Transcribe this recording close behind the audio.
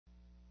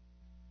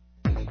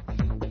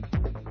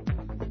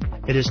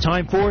It is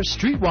time for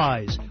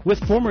Streetwise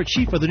with former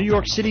chief of the New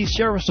York City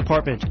Sheriff's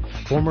Department,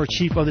 former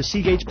chief of the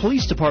Seagate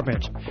Police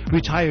Department,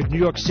 retired New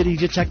York City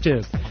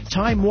detective,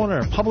 Time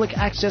Warner Public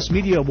Access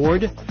Media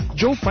Award,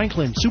 Joe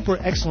Franklin Super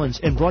Excellence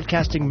in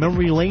Broadcasting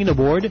Memory Lane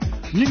Award,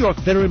 New York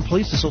Veteran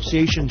Police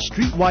Association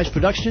Streetwise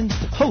production,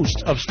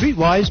 host of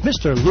Streetwise,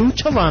 Mr. Lou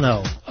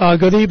Telano.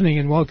 Good evening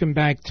and welcome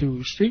back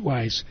to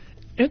Streetwise.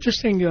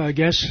 Interesting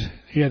guest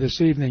here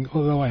this evening,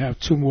 although I have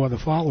two more to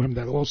follow him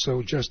that are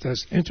also just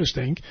as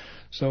interesting.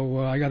 So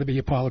I got to be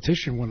a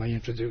politician when I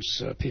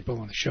introduce people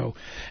on the show.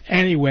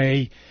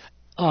 Anyway,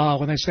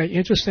 when I say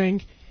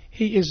interesting,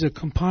 he is a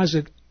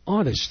composite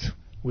artist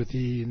with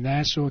the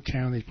Nassau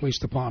County Police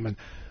Department.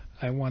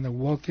 I want to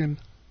welcome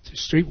to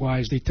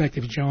Streetwise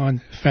Detective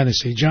John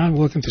Fennessy. John,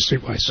 welcome to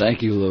Streetwise.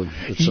 Thank you, Lou.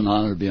 It's an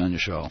honor to be on your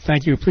show.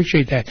 Thank you.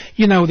 Appreciate that.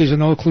 You know, there's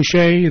an old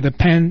cliche, the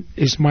pen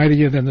is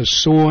mightier than the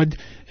sword.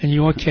 In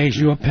your case,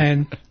 your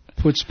pen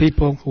puts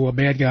people who are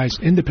bad guys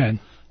in the pen.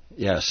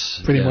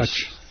 Yes. Pretty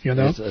much, you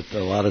know? A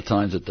lot of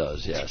times it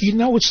does, yes. You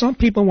know, with some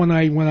people, when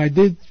I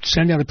did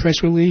send out a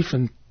press release,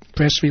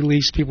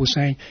 people were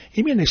saying,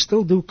 you mean they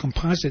still do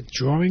composite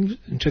drawings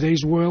in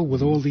today's world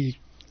with all the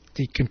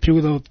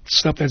computer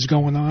stuff that's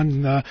going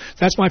on?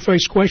 That's my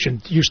first question.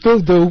 You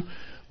still do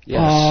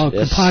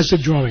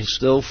composite drawings?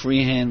 Still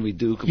freehand. We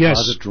do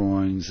composite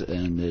drawings,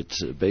 and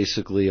it's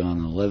basically on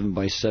an 11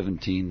 by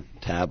 17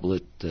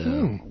 tablet.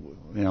 You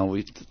know,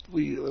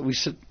 we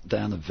sit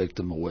down a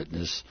victim, a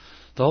witness.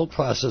 The whole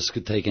process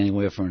could take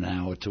anywhere from an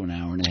hour to an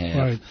hour and a half.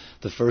 Right.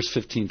 The first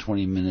 15,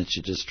 20 minutes,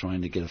 you're just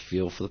trying to get a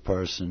feel for the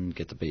person,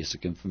 get the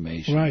basic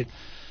information. Right.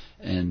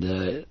 And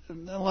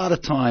a lot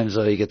of times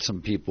you get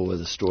some people where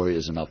the story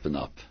isn't up and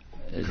up.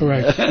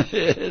 Correct.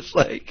 It's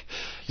like,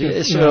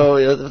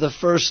 so the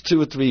first 2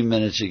 or 3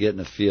 minutes you're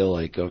getting a feel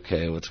like,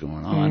 okay, what's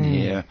going on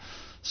here?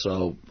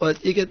 So,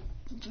 but you get,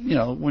 you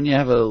know, when you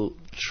have a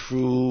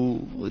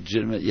true,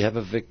 legitimate, you have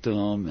a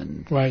victim,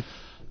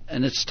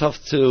 and it's tough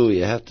too.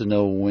 You have to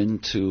know when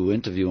to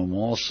interview them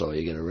also.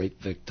 You get a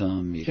rape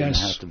victim, you're going to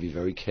have to be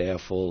very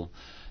careful,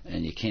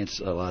 and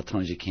a lot of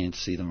times you can't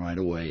see them right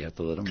away. You have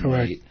to let them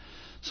wait.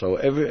 So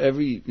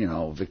every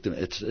victim,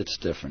 it's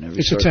different. Every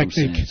it's a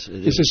technique.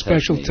 It's a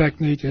special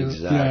technique.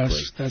 Exactly.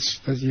 Yes, that's.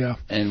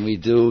 And we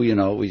do,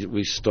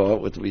 we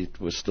start with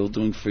we're still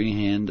doing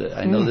freehand.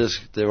 I know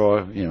there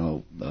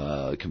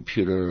are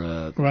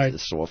computer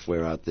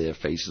software out there,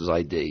 Faces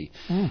ID,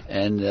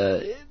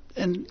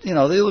 and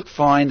they look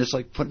fine. It's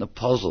like putting a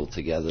puzzle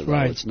together, though.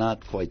 Right. It's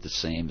not quite the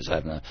same as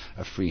having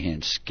a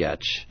freehand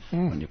sketch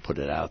when you put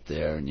it out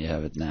there, and you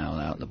have it now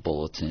out in the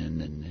bulletin,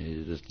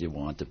 and you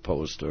want the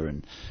poster,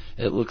 and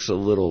it looks a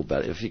little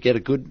better. If you get a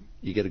good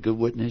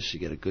witness, you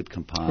get a good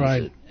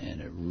composite,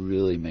 and it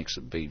really makes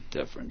a big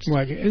difference.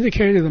 Right. You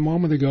indicated a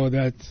moment ago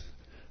that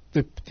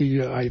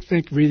I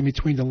think reading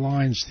between the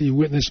lines, the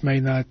witness may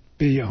not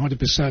be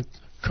 100%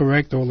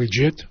 correct or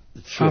legit.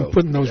 True. I'm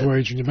putting those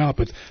words in your mouth,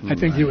 but I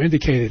think you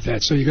indicated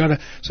that. So you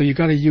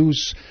gotta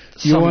use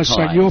your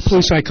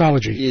police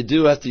psychology. You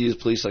do have to use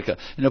police psychology.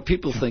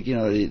 People think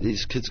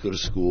these kids go to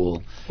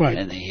school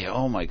and they hear,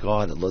 oh my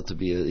God, I'd love to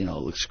be it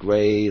looks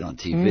great on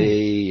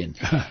TV and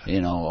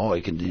I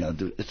can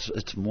do.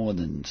 It's more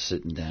than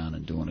sitting down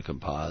and doing a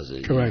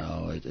composite. Correct.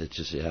 It's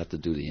just you have to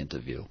do the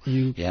interview.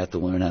 You have to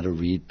learn how to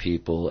read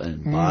people,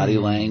 and body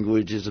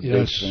language is a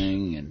big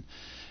thing,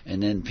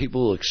 and then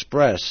people will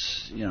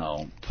express,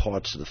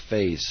 parts of the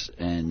face,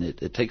 and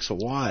it takes a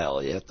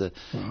while. You have to,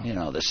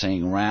 they're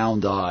saying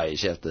round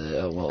eyes. You have to,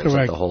 is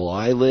it the whole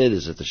eyelid?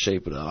 Is it the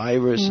shape of the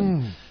iris?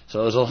 And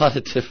so there's a lot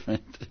of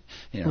different,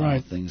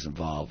 things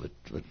involved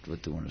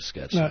with doing a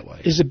sketch that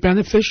way. Is it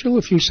beneficial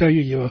if you say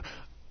you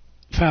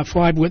have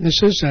 5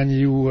 witnesses and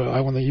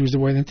I want to use the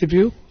word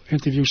interview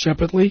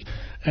separately,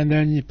 and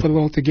then you put it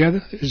all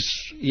together?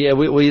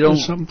 We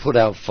don't put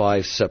out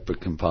 5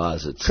 separate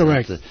composites.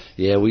 Correct.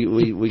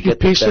 We get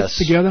the best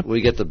together.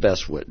 We get the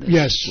best witness.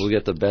 Yes. We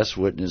get the best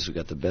witness. We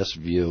got the best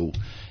view,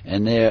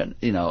 and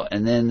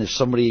and then if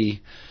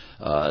somebody.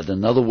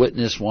 Another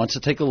witness wants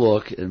to take a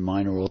look at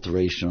minor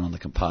alteration on the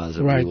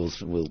composite.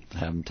 We'll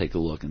have them take a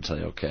look and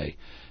say, okay,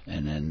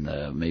 and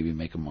then maybe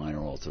make a minor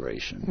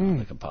alteration on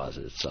the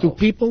composite itself. Do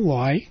people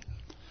lie?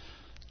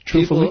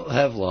 Truthfully? People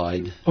have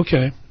lied.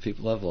 Okay.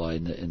 People have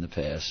lied in the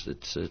past.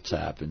 It's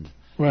happened.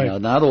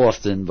 Right. Not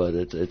often, but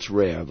it's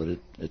rare. But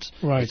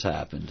it's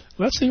happened.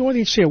 Let's the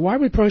audience here. Why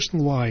would a person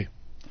lie?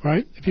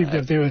 Right?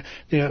 If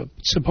they're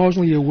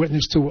supposedly a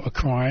witness to a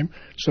crime,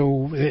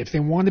 so if they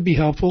want to be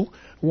helpful,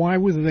 why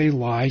would they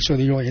lie? So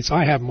the audience,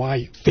 I have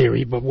my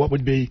theory, but what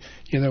would be,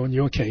 in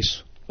your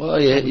case?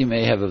 Well, you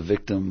may have a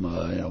victim,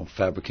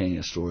 fabricating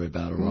a story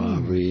about a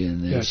robbery,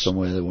 and they're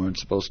somewhere they weren't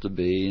supposed to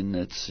be, and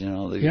it's,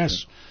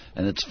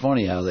 and it's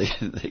funny how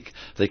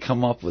they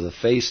come up with a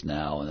face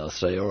now, and they'll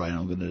say, all right,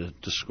 I'm going to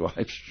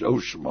describe Joe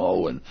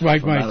Schmo, and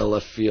from out of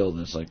left field,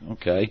 and it's like,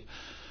 okay.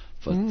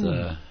 But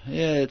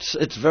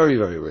it's very,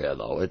 very rare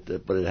though.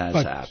 But it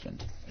has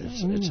happened.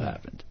 It's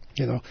happened.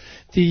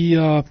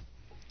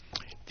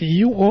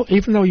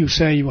 even though you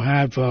say you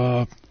have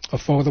a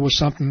photo or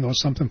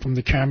something from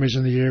the cameras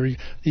in the area,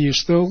 do you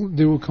still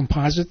do a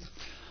composite?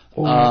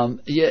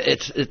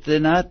 They're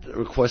not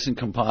requesting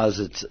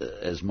composites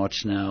as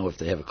much now if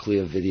they have a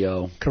clear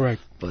video.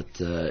 Correct. But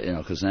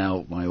because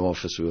now my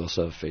office, we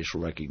also have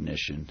facial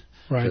recognition.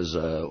 Right. Because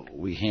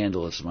we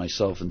handle it,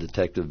 myself and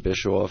Detective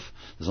Bischoff.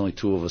 There's only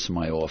two of us in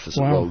my office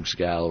at Wow. Rogues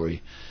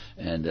Gallery.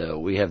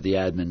 And we have the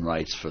admin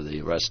rights for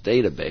the arrest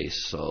database.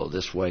 So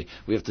this way,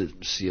 we have to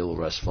seal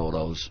arrest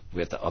photos. We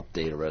have to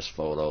update arrest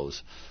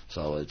photos.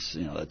 So it's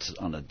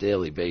on a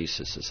daily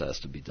basis. This has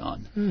to be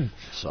done.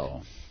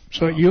 So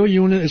your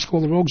unit is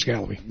called the Rogues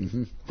Gallery,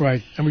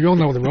 right? And we all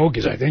know the Rogue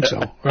is, I think so,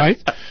 right?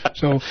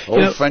 So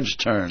old French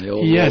term, the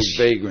old rogue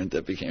vagrant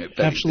that became a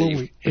petty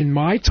absolutely. thief. In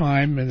my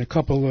time, and a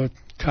couple of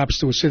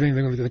cops that were sitting,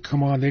 they're going to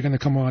come on. They're going to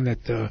come on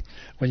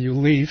when you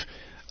leave.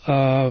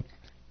 They're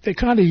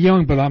kind of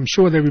young, but I'm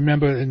sure they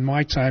remember. In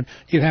my time,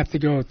 you'd have to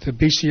go to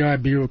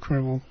BCI, Bureau of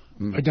Criminal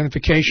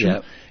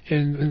Identification,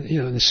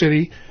 in the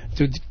city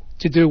to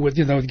do what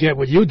to get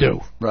what you do,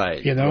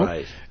 right?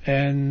 Right.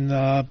 And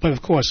but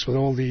of course, with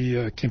all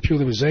the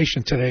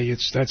computerization today,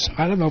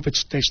 I don't know if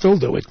they still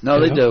do it. No,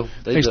 they do.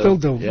 They still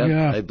do. Yep.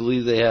 Yeah, I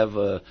believe they have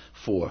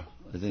 4.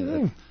 I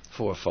think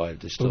 4 or 5.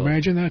 They still. So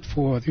imagine that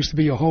 4. There used to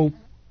be a whole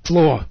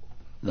floor.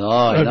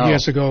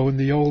 Years ago in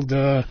the old.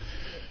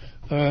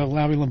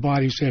 Larry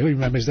Lombardo used to say, who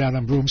remembers that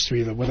on Broome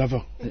Street or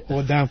whatever,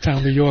 or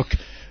downtown New York,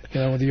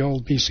 the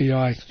old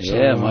BCI.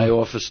 So, my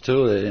office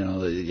too.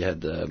 You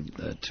had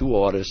 2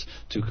 artists,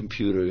 2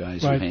 computer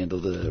guys who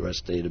handled the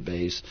arrest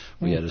database.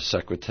 We had a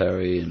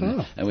secretary,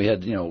 and we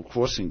had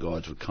crossing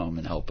guards would come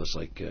and help us.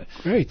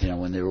 Great.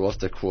 When they were off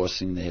the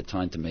crossing, they had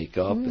time to make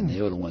up, and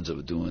they were the ones that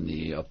were doing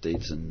the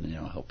updates and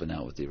helping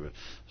out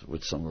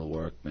with some of the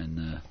work.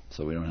 And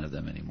so we don't have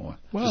them anymore.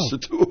 Wow. Just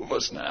the 2 of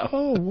us now.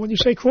 Oh, when you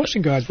say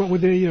crossing guards, what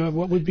would be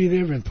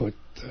their input?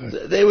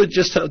 They would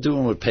just help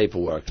doing with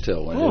paperwork too.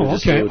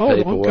 Okay.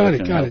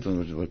 Got it.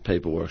 With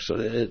paperwork, so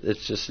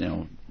it's just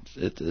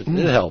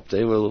it helped.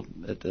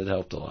 It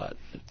helped a lot.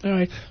 All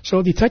right.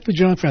 So Detective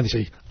John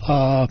Fennessy,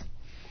 who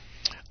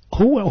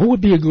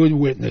would be a good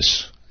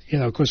witness?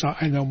 Because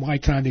I know my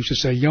time they used to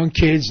say young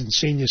kids and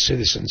senior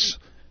citizens,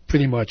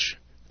 pretty much,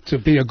 to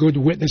be a good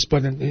witness.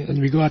 But in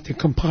regard to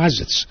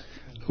composites,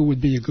 who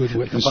would be a good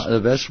witness? The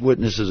best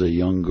witnesses are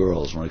young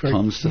girls when it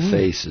comes to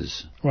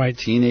faces. Right.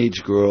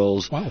 Teenage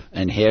girls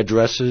and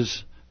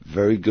hairdressers,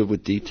 very good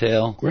with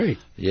detail. Great.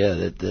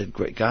 Yeah, they're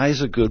great.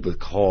 Guys are good with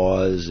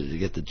cars. You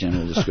get the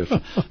general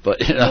description. But,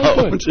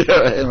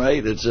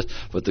 right?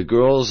 But the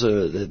girls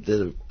they're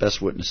the best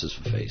witnesses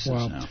for faces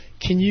now.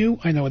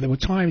 I know there were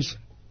times,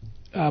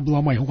 I'll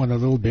blow my horn a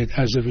little bit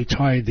as a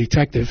retired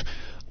detective,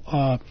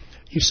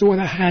 you sort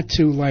of had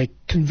to,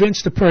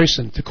 convince the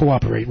person to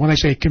cooperate. When I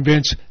say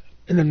convince,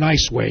 in a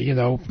nice way,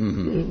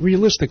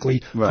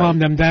 realistically, calm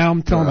them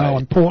down, tell them how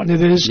important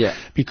it is,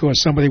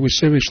 because somebody was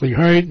seriously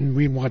hurt and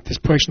we want this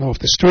person off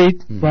the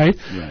street, right?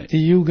 Do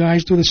you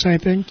guys do the same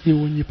thing, you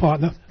and your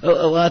partner? A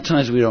lot of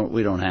times we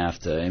don't have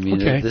to. I mean,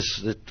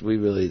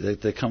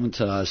 they're coming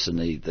to us and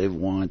they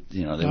want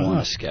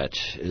want a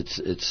sketch.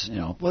 It's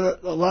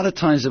but a lot of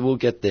times they will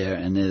get there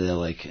and they're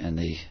like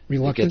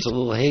it gets a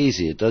little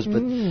hazy. It does,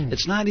 but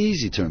it's not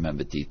easy to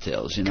remember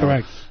details.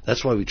 Correct.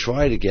 That's why we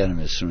try to get them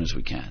as soon as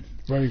we can.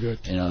 Very good.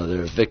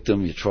 They're a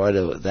victim. You try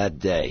to, that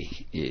day,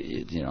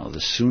 the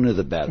sooner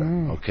the better.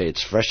 Okay,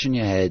 it's fresh in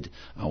your head.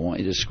 I want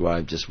you to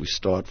describe we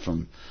start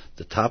from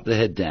the top of the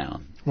head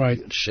down. Right.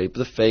 The shape of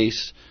the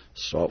face,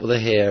 start with the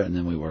hair, and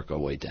then we work our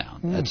way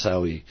down. That's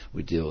how we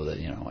deal with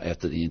it.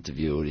 After the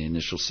interview, the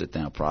initial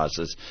sit-down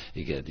process,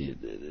 you get the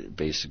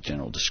basic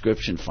general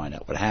description, find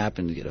out what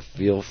happened, you get a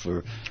feel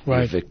for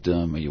your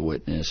victim or your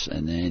witness,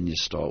 and then you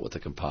start with the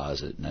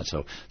composite. And that's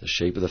how the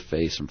shape of the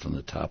face and from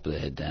the top of the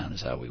head down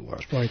is how we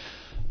work. Right.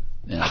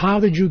 How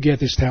did you get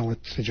this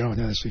talent, John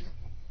Fennessy,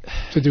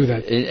 to do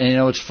that?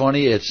 And it's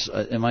funny. It's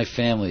in my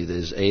family.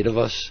 There's 8 of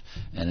us,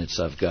 and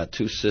I've got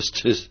 2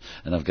 sisters,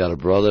 and I've got a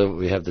brother.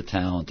 We have the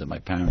talent, and my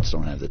parents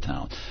don't have the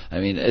talent. I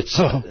mean, it's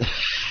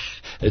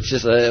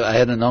just I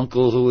had an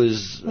uncle who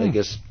is, I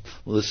guess,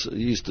 he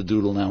used to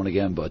doodle now and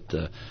again, but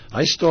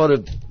I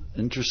started,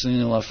 interestingly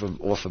enough,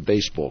 off of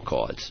baseball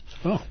cards.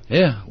 Oh.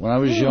 Yeah. When I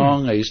was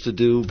young, I used to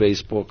do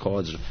baseball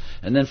cards.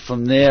 And then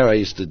from there, I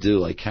used to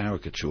do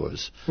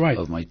caricatures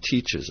of my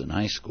teachers in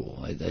high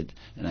school.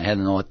 And I had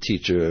an art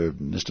teacher,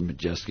 Mr.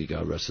 Majeski,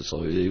 God rest his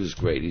soul. He was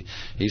great.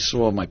 He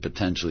saw my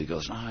potential. He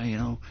goes,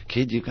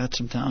 kid, you got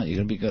some talent. You're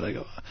going to be good. I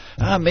go,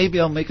 maybe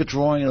I'll make a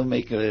drawing. I'll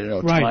make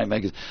my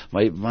magazine.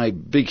 My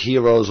big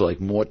heroes are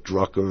like Mort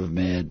Drucker of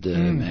Mad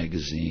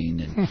Magazine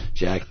and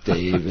Jack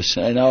Davis.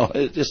 I know.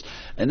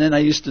 And then I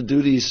used to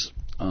do these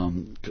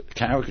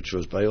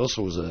caricatures, but I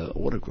also was an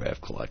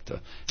autograph collector,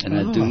 and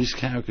I'd do these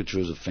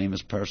caricatures of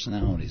famous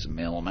personalities and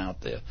mail them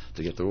out there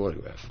to get their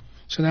autograph.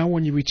 So now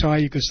when you retire,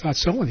 you can start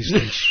selling these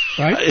things,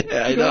 right?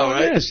 Yeah, I know,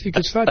 right? Yes, you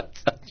can start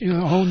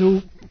a whole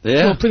new,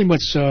 pretty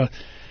much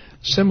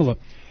similar.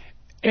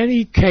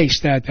 Any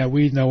case that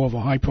we know of, a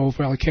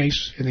high-profile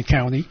case in the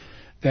county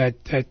that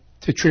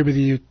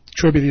attributed you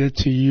attributed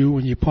to you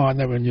and your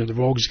partner and the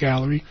Rogues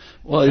Gallery?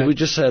 Well, we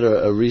just had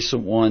a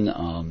recent one.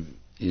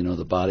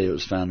 The body that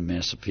was found in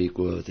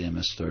Massapequa with the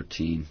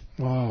MS-13.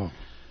 Wow.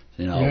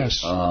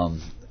 Yes.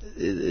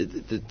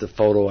 The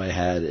photo I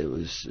had, it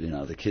was,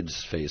 the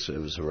kid's face, it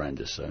was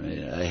horrendous. I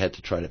mean, I had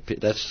to try to,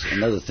 that's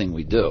another thing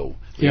we do.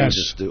 We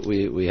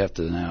have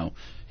to now,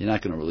 you're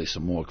not going to release a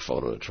morgue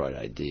photo to try to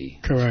ID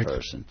this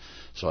person.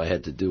 So I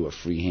had to do a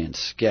freehand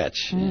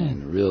sketch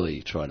and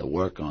really try to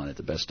work on it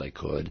the best I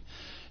could.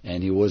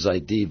 And he was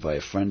ID'd by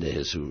a friend of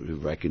his who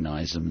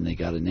recognized him, and they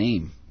got a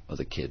name of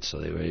the kid, so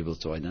they were able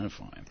to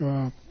identify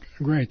him.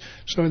 Great.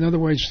 So in other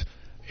words,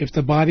 if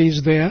the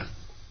body's there,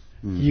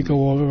 you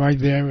go over right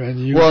there and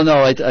you... Well, no,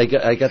 I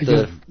got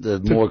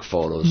the morgue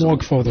photos.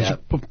 Morgue photos. Yeah.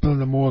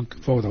 The morgue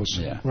photos.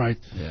 Yeah. Right.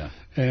 Yeah.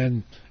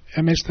 And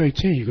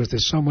MS-13, because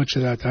there's so much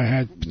of that. I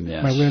had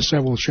my last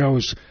several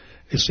shows,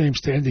 it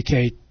seems to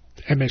indicate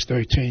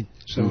MS-13.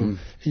 So in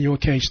your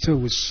case, too,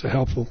 was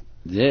helpful.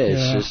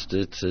 Yeah,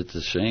 it's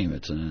a shame.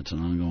 It's an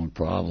ongoing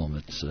problem.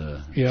 It's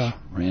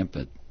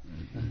rampant,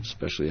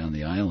 especially on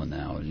the island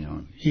now,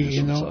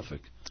 in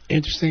Suffolk.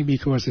 Interesting,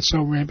 because it's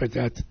so rampant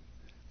that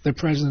the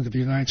President of the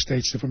United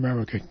States of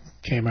America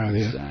came out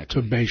here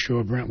to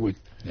Bayshore, Brentwood,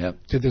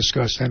 to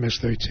discuss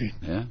MS-13.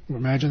 Yeah.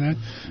 Imagine that.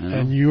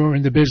 And you're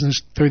in the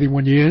business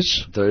 31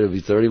 years? It'll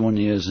be 31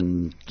 years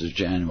in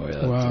January.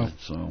 Wow.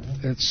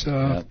 It's,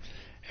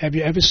 have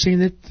you ever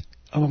seen it?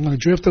 I'm going to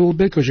drift a little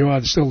bit because you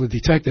are still a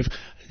detective.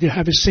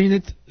 Have you seen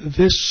it,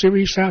 this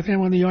series out here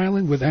on the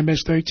island with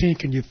MS-13?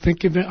 Can you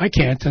think of it? I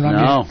can't. And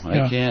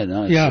I can't.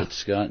 No,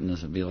 it's gotten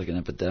to be like an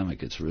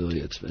epidemic. It's really,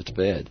 it's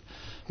bad.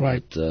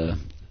 Right. But,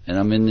 and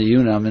I'm in the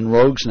unit. I'm in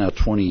Rogues now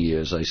 20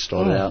 years. I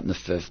started out in the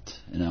 5th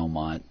in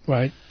Elmont.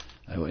 Right.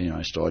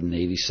 I started in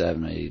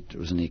 87. I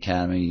was in the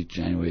academy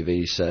January of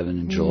 87.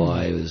 In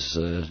July, I was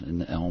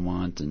in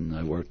Elmont, and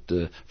I worked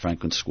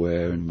Franklin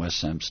Square in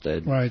West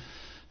Hempstead. Right.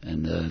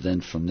 And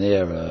then from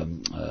there,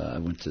 I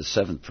went to the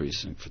 7th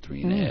Precinct for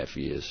 3.5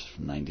 years,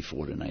 from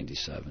 94 to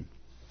 97.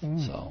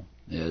 So,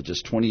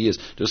 just 20 years.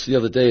 Just the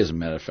other day, as a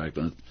matter of fact,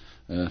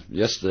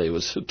 yesterday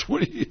was the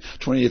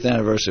 20th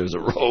anniversary of the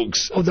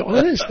Rogues.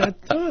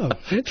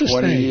 Interesting.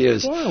 20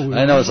 years. Wow,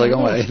 I know, it's like,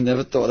 I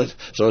never thought it.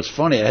 So it's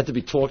funny, I had to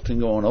be talked and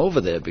going over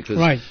there because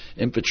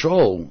in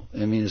patrol,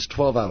 it's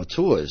 12-hour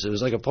tours. It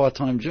was like a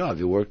part-time job.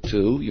 You work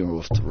 2, you're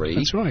off 3.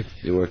 That's right.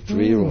 You work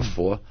 3, you're off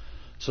 4.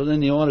 So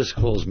then the artist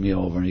calls me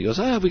over and he goes,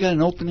 we got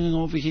an opening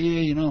over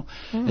here,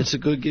 it's a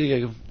good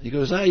gig. He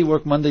goes, you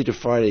work Monday to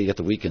Friday, you get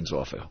the weekends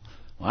off. I go,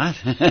 what?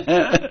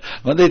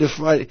 Monday to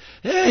Friday?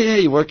 Yeah,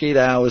 you work 8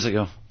 hours. I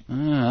go, I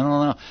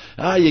don't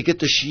know. You get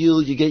the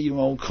shield, you get your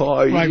own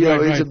car,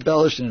 it's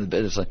embellished in a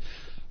bit. It's like,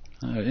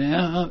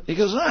 He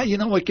goes, you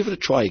know what, give it a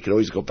try. You could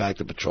always go back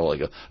to patrol. I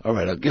go, all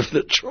right, I'll give it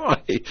a try.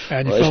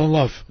 And you fell in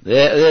love.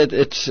 Yeah,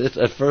 it's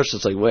at first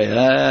it's like, wait,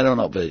 I don't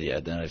know, but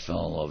then I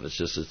fell in love.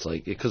 It's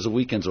like, because the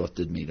weekends off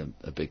did mean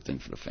a big thing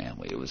for the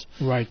family. It was,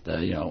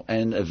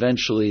 and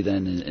eventually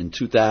then in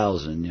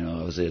 2000,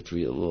 I was there a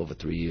little over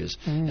 3 years,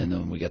 and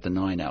then we got the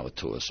 9-hour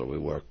tour, so we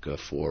work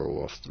 4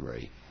 or off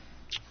 3.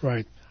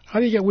 Right. How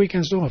do you get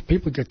weekends off?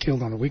 People get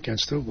killed on the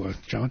weekends too,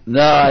 John.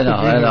 No, I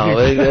know.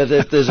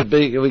 If there's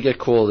we get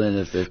called in.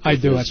 If I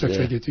do. That's what I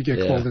figured. You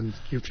get called in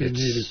if you're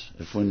needed.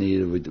 If we're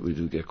needed, we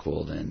do get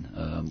called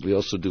in. We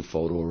also do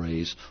photo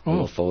arrays,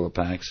 little photo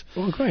packs.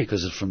 Oh, great.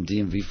 Because it's from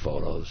DMV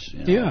photos.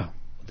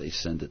 They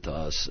send it to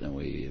us, and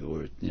we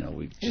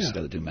just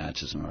got to do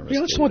matches in our.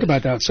 Let's talk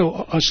about that.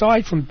 So,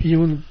 aside from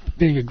you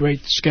being a great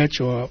sketch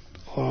or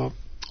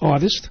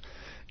artist.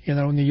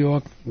 New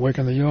York, work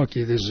in New York,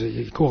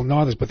 you call an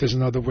artist, but there's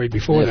another way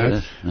before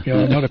that.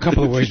 Another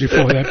couple of ways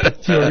before that.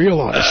 But you're a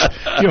real artist.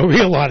 You're a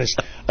real artist.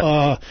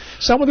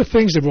 Some of the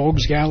things the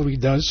Rogues Gallery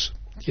does,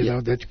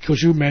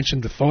 because you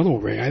mentioned the photo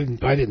array. I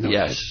didn't know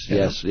that.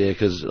 Yes,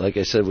 because like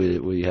I said,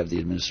 we have the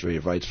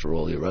administrative rights for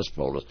all the arrest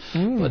photos.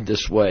 But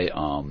this way,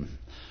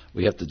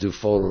 we have to do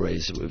photo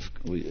arrays.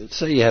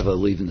 Say you have a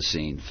leaving the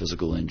scene,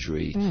 physical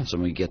injury,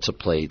 somebody gets a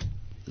plate.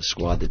 The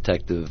squad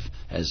detective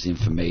has the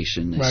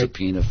information. They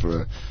subpoena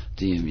for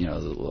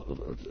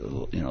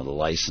the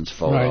license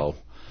photo. Right.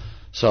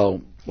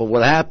 So,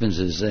 what happens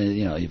is,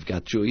 you've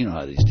got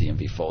how these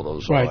DMV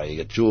photos are. You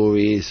get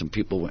jewelry. Some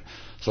people.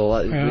 So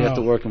we have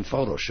to work in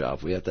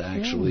Photoshop. We have to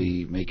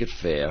actually make it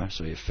fair.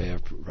 So you have fair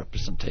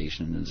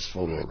representation in this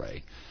photo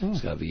array.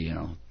 It's got to be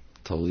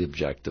totally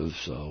objective.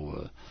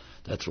 So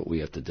that's what we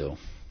have to do.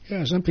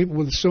 Yeah, some people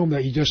would assume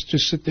that you just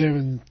sit there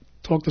and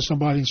talk to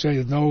somebody and say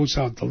the nose,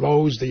 the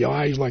nose, the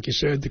eyes, like you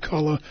said, the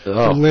color,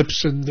 the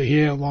lips, and the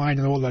hairline,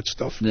 and all that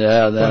stuff.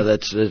 Yeah,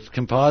 that's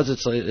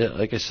composites.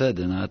 Like I said,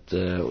 they're not.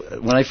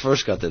 When I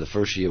first got there, the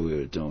first year we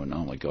were doing,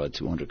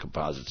 200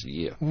 composites a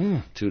year.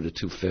 2 to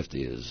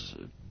 250 is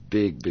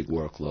big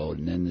workload,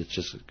 and then it's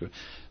just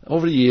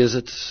over the years.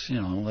 It's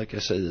like I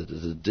said,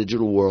 it's a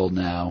digital world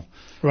now.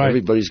 Right.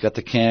 Everybody's got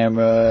the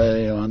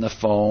camera, on the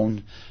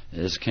phone.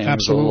 There's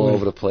cameras all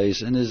over the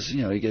place, and there's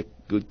you get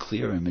good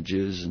clear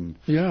images, and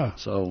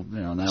so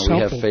now we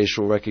have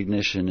facial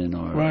recognition in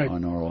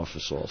our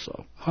office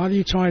also. How do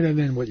you tie that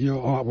in with your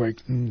artwork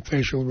and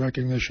facial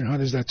recognition? How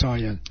does that tie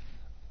in?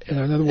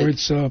 In other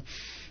words,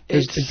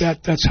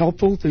 that's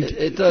helpful.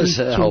 It does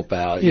help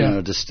out.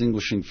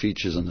 Distinguishing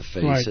features on the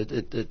face. Right.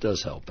 It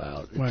does help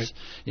out. It's,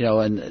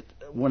 and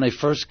when I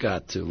first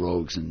got to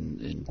Rogues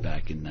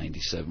back in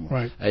 '97,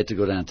 I had to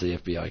go down to the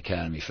FBI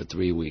Academy for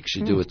 3 weeks.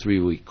 You do a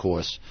 3-week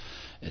course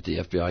at the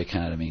FBI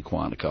Academy in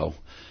Quantico.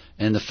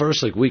 And the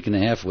first week and a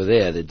half we're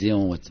there, they're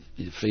dealing with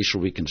facial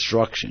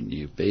reconstruction.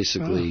 You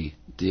basically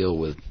deal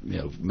with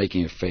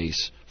making a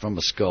face from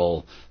a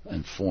skull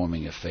and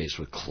forming a face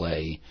with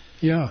clay.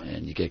 Yeah.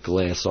 And you get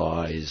glass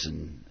eyes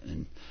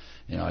and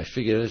I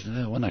figured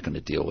we're not going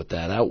to deal with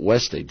that. Out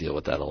west they deal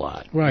with that a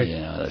lot. Right.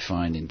 They're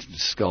finding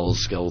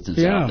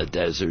skeletons out in the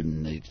desert,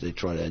 and they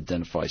try to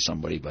identify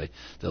somebody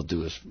they'll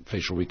do a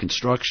facial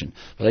reconstruction.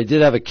 But I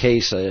did have a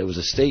case. It was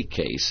a state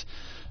case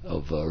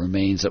of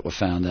remains that were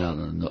found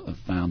in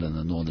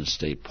the Northern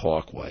State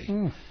Parkway,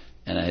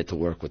 and I had to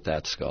work with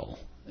that skull.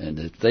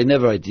 And they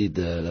never ID'd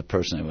the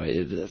person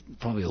anyway.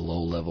 Probably a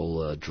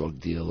low-level drug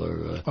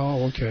dealer.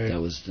 It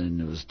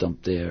was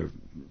dumped there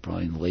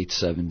probably in the late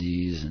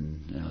 '70s,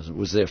 and it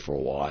was there for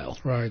a while.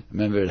 Right. I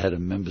remember it had a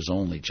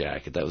members-only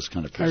jacket. That was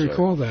kind of preserved. I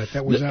recall that.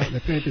 That was out in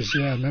the papers.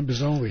 Yeah,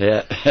 members only.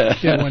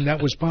 When that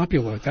was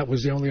popular. That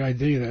was the only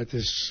ID that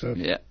this.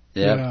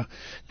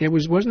 There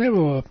wasn't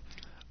there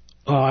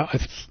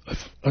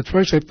at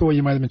first I thought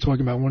you might have been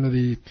talking about one of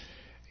the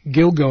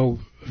Gilgo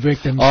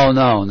victims. Oh,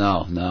 no.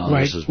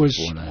 Right, was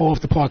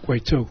off the Parkway,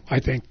 too, I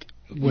think,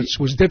 which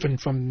was different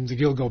from the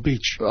Gilgo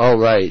Beach. Oh,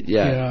 right,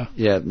 yeah.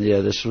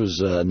 This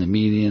was in the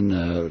median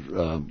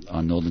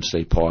on Northern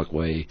State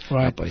Parkway,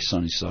 up by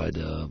Sunnyside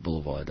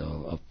Boulevard,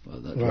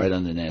 right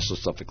on the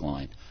Nassau-Suffolk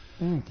line.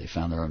 They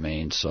found the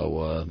remains.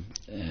 So,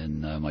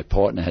 and my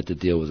partner had to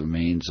deal with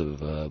remains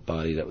of a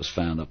body that was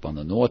found up on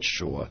the North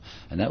Shore,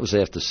 and that was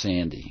after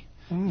Sandy.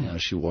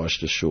 She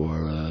washed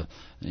ashore,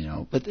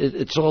 but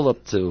it's all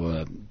up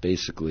to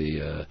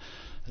basically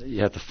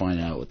you have to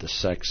find out what the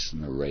sex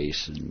and the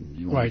race, and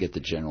you want to get the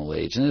general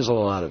age. And there's a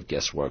lot of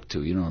guesswork,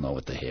 too. You don't know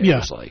what the hair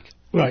is like.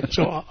 Right.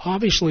 So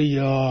obviously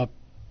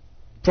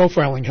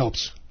profiling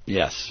helps.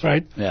 Yes.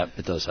 Right? Yeah,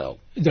 it does help.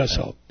 It does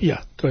help,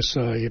 because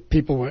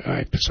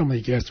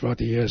somebody guessed throughout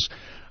the years,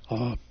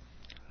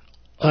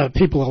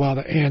 people a lot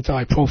of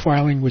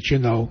anti-profiling, which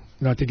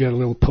not to get a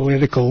little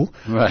political,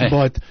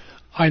 but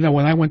I know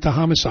when I went to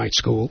homicide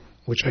school,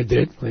 which I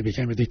did when I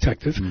became a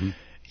detective,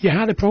 you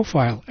had a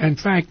profile. In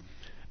fact,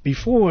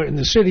 before in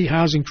the city,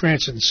 housing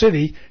transit in the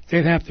city,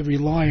 they'd have to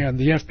rely on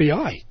the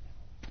FBI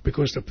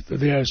because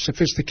their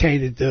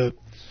sophisticated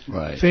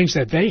things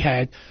that they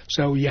had.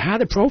 So you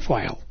had a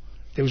profile.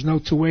 There was no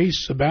two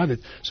ways about it.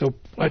 So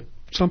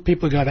some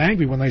people got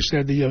angry when I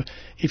said,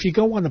 if you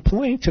go on a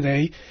plane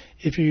today,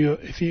 if you're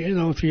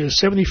a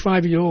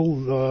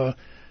 75-year-old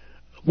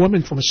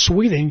woman from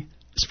Sweden,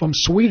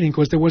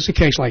 because there was a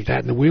case like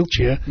that in the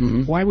wheelchair,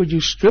 why would you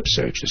strip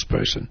search this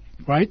person,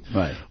 right?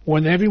 Right.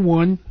 When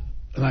everyone,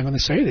 and I'm going to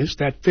say this,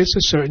 that fits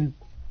a certain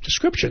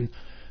description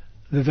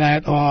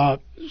that are,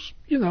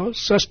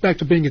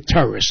 suspect of being a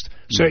terrorist,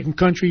 certain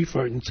country,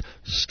 certain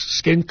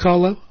skin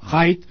color,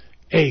 height,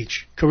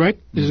 age, correct?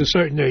 There's a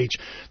certain age.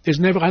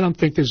 I don't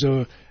think there's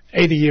a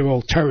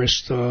 80-year-old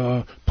terrorist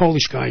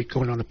Polish guy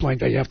going on the plane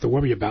that you have to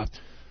worry about.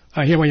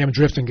 Here I am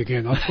drifting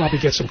again. I'll probably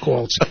get some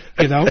calls,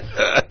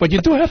 But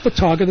you do have to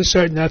target a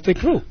certain ethnic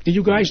group. Do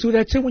you guys do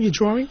that too when you're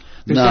drawing?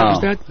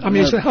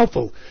 Is it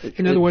helpful?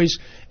 In other words,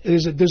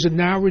 does it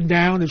narrow it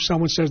down if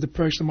someone says the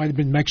person might have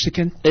been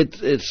Mexican?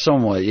 It's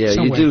somewhat, yeah.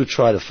 You do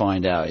try to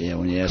find out,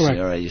 when you ask,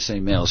 all right, you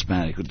say male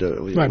Hispanic. What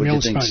do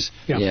you think?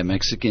 Yeah,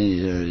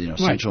 Mexican,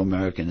 Central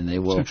American, and they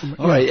will.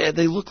 All right,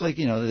 they look like,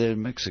 they're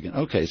Mexican.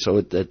 Okay,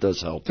 so that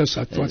does help.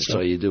 So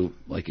you do,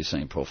 like you're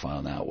saying,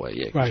 profile that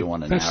way, because you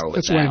want to narrow it down.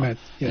 That's what I meant.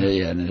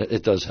 Yeah, and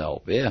it does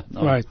help. Yeah,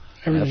 right.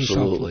 Everything is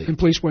helpful. In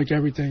police work,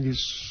 everything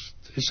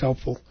is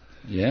helpful.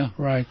 Yeah.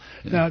 Right.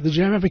 Now, did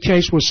you ever have a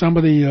case where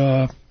somebody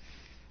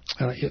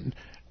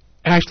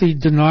actually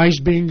denies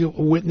being a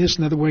witness?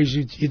 In other words,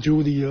 you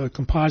do the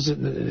composite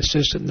and the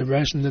assistant and the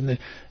rest, and then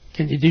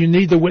do you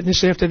need the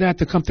witness after that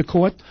to come to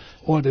court,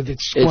 or did the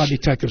squad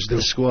detectives do?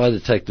 The squad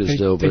detectives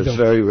do, but it's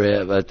very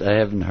rare. But I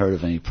haven't heard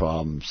of any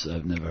problems.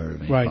 I've never heard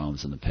of any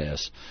problems in the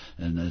past.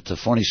 And it's a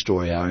funny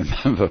story. I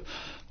remember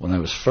when I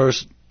was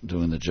first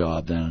doing the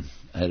job. Then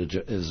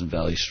it was in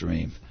Valley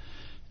Stream,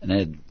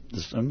 and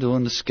I'm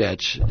doing the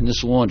sketch in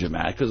this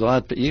laundromat because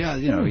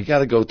you got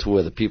to go to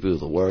where the people do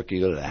the work.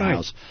 You go to the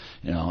house.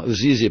 It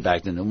was easier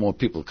back then. The more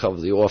people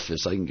cover the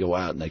office, I can go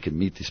out and I can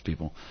meet these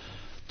people.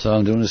 So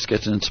I'm doing the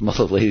sketch, and some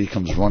other lady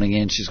comes running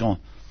in. She's going,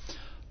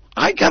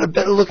 I got a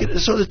better look at it.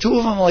 So the two of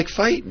them are like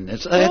fighting. I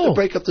had to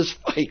break up this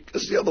fight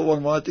because the other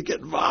one wanted to get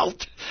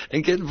involved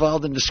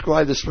and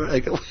describe this. I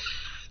go,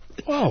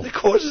 Oh. It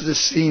causes a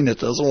scene at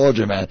this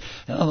laundromat.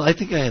 And I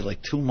think I had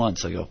like 2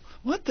 months. I go,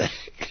 what the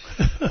heck?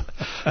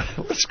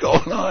 What's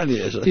going on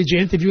here? So, did you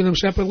interview them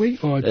separately?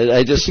 Or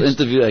I just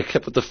interviewed. I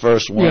kept with the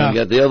first one.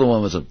 Yeah. The other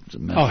one was a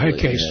head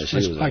case. Yeah,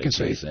 she was I can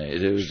say.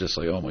 It was just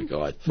like, oh my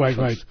God.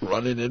 Right.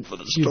 Running in for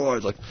the store.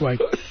 Like, right.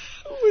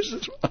 Who is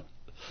this one?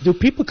 Do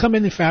people come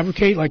in and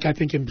fabricate? Like I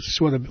think you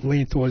sort of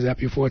leaned towards that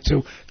before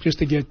too, just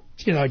to get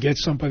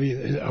somebody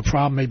a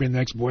problem, maybe an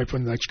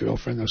ex-boyfriend, an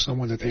ex-girlfriend, or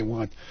someone that they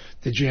want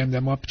to jam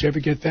them up. Did you ever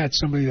get that?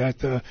 Somebody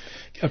that a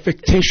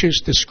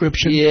fictitious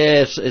description?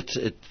 Yes,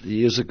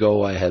 years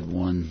ago I had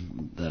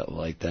one that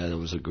like that. It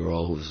was a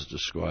girl who was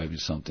describing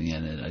something,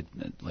 and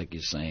like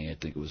you're saying, I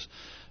think it was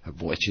her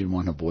boy. She didn't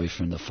want her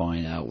boyfriend to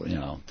find out.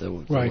 There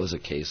was a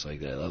case like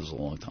that. That was a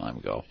long time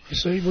ago.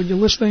 So when you're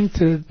listening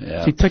to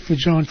Detective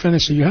John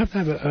Fennessy, you have to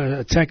have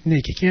a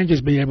technique. You can't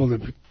just be able to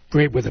be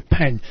great with a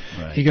pen.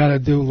 Right. You got to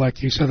do,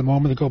 like you said a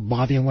moment ago,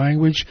 body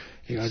language.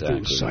 You got to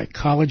do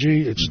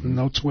psychology. It's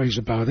no two ways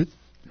about it,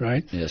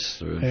 right? Yes,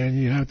 sir.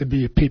 And you have to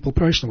be a people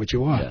person, which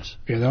you are.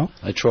 Yes.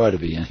 I try to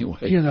be anyway.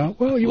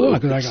 Well, you are,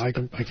 because I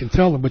can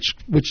tell them, which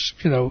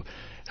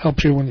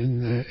helps you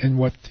in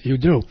what you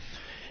do.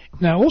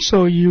 Now,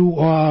 also, you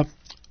are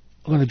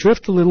going to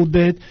drift a little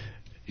bit.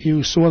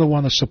 You sort of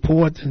want to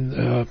support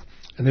an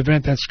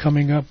event that's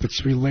coming up.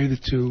 It's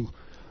related to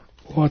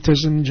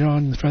autism,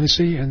 John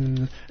Fennessy,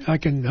 and how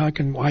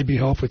can I be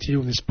helped with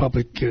you in this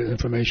public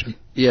information?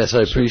 Yes,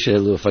 I appreciate it,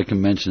 Lou. If I can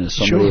mention it,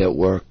 somebody at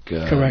work.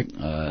 Correct.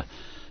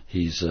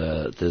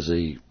 There's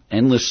a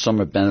endless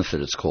summer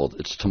benefit. It's called.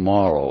 It's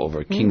tomorrow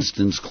over at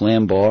Kingston's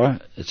Clam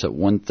Bar. It's at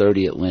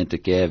 130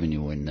 Atlantic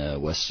Avenue in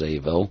West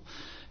Sayville.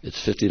 It's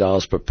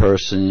 $50 per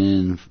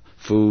person,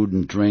 food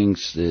and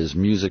drinks. There's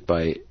music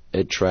by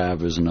Ed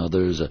Travers and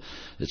others.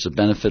 It's a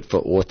benefit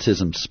for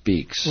Autism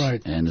Speaks.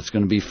 Right. And it's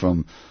going to be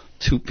from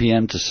 2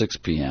 p.m. to 6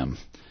 p.m.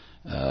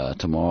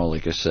 Tomorrow,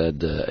 like I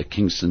said, at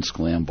Kingston's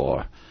Clam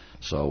Bar.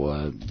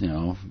 So,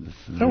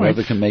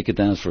 whoever can make it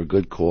down for a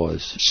good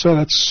cause. So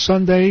that's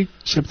Sunday,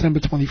 September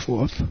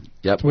 24th.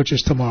 Yep. Which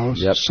is tomorrow,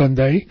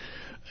 Sunday.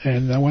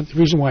 And the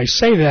reason why I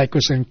say that,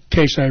 because in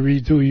case I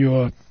redo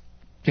your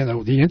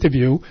the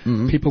interview,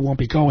 people won't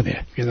be going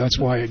there. That's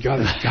why I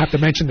have to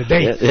mention the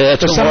date.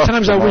 Because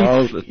sometimes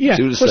tomorrow, 2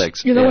 to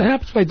 6. What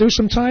happens? What I do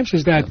sometimes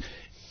is that,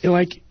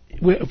 like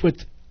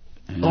with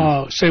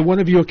say one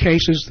of your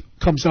cases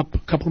comes up a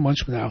couple of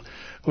months from now,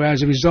 where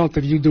as a result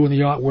of you doing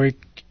the artwork,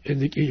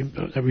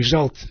 a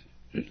result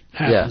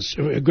happens,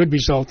 a good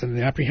result in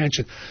the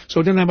apprehension.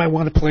 So then I might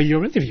want to play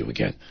your interview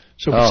again.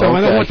 So I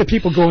don't want the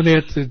people going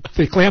there to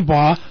the Clam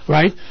Bar,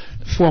 right,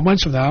 4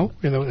 months from now,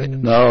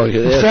 in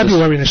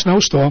February in a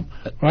snowstorm,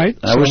 right?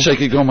 I wish I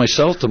could go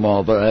myself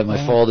tomorrow, but I have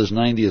my father's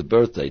 90th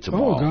birthday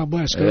tomorrow. Oh, God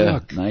bless. Good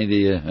luck.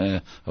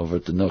 90 over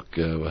at the Nook.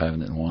 We're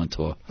having it in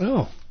Wantor.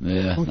 Oh.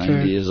 Yeah, okay.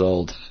 90 years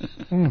old.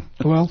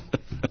 Well,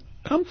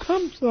 I'm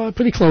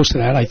pretty close to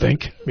that, I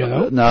think.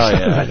 No,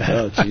 yeah.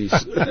 Oh, jeez.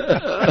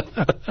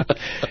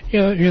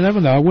 You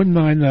never know. I wouldn't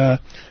mind.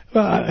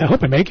 Well, I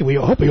hope I make it. I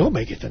hope we all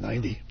make it to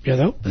 90. Yeah,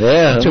 I'll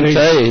tell you,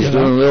 he's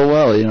doing real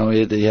well. He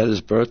had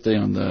his birthday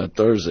on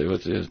Thursday.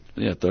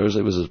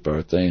 Thursday was his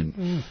birthday,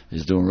 and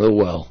he's doing real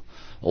well.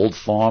 Old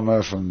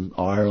farmer from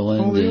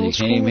Ireland, and he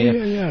came here.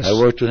 Yes. I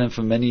worked with him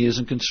for many years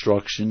in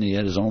construction. He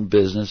had his own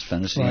business,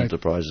 Fennessy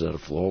Enterprises, out of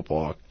Floral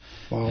Park.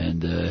 Wow.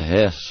 And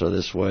so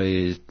this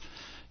way,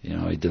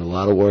 he did a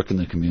lot of work in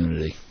the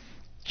community.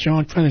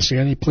 John Fennessy,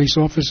 any police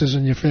officers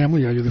in your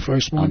family? Are you the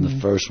first one? I'm the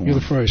first one. You're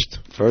the first.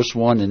 First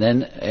one, and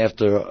then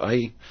after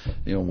I,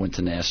 went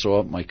to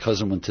Nassau, my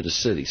cousin went to the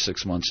city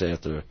 6 months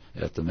after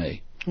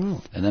me.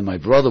 Oh. And then my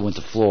brother went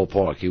to Floral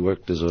Park. He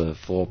worked as a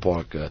Floral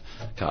Park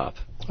cop.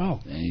 Oh.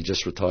 And he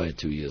just retired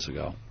 2 years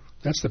ago.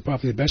 That's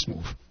probably the best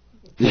move.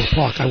 Floral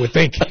Park, I would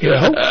think.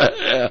 Yeah.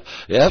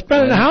 It's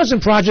better than a housing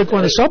project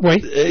on the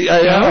subway.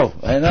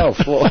 I know.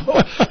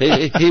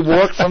 He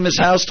walked from his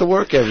house to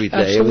work every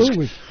day.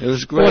 Absolutely. It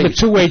was great. Or the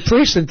two-way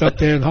precinct up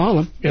there in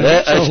Harlem.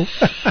 I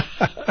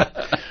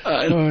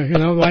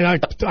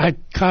had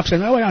cops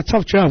saying, "Oh, yeah,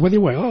 tough job. What do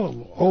you weigh?"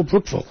 "Oh, old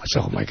Brookville." I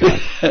said, "Oh my God,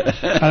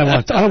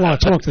 I don't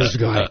want to talk to this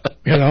guy."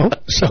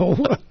 So,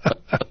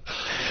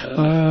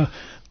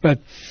 but.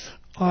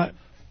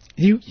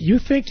 You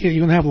think you're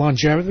going to have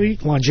longevity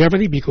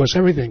because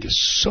everything is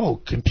so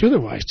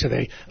computerized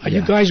today. Are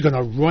you guys going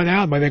to run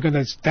out? Are they going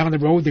to, down the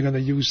road, they're going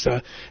to use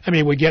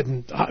we're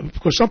getting,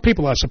 because some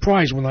people are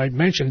surprised when I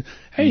mention,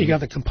 hey, you got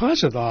the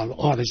composite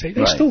artists.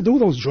 They still do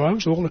those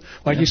drawings,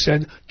 you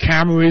said,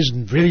 cameras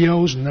and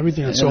videos and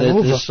everything that's all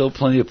over. There's still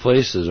plenty of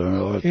places. There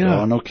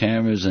are no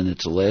cameras, and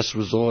it's a last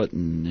resort.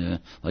 And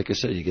like I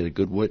said, you get a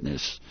good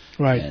witness.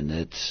 Right. And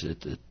they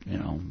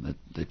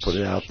put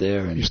it out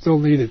there. And you still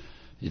need it.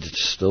 You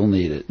still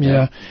need it.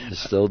 Yeah. They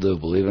still do.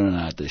 Believe it or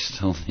not, they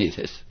still need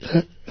it.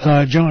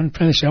 John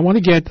Fennessy, I want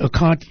to get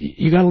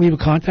you got to leave a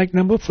contact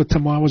number for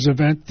tomorrow's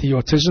event, the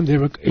autism. They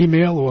have an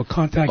email or a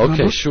contact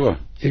number? Okay, sure.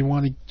 You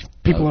want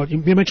people,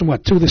 you mentioned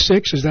 2 to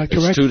 6, is that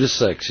correct? It's 2 to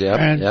 6, yeah.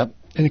 And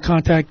any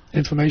contact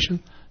information?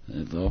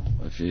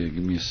 If you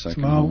give me a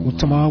second.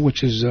 Tomorrow,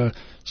 which is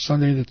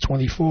Sunday the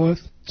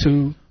 24th,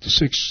 2 to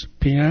 6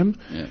 p.m.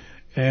 Yeah.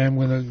 And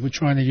we're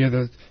trying to get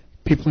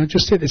people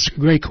interested. It's a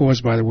great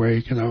cause, by the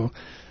way,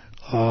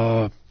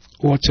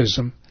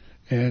 autism.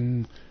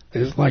 And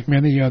there's like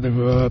many other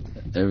inflictions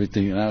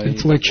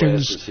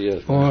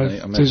or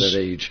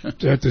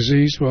that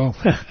disease. Well,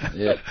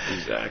 yeah,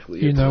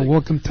 exactly.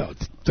 Welcome to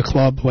the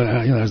club,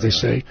 as they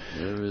say.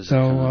 There is a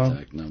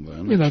contact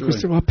number.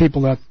 Because there are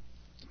people that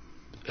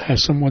have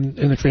someone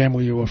in the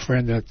family or a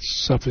friend that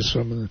suffers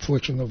from an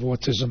affliction of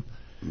autism.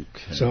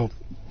 Okay. So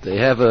they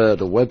have the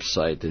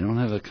website. They don't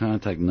have a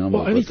contact number.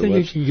 Well, anything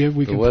you can give,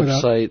 we can put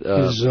up. The website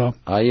is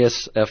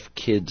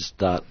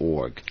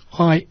isfkids.org.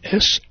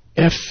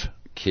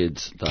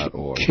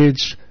 Kids.org.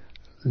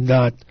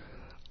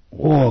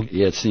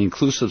 Yeah, it's the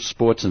Inclusive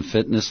Sports and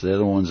Fitness. They're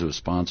the ones who are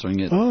sponsoring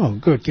it. Oh,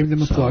 good. Give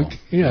them a plug.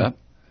 Yeah.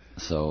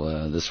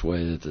 So this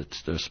way,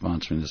 they're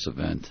sponsoring this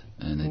event,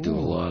 and they do a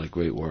lot of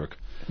great work.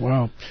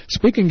 Wow.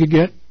 Speaking of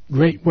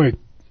great work,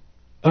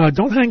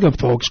 don't hang up,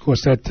 folks,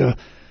 because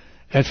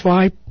at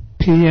 5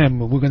 p.m.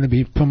 we're going to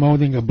be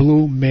promoting a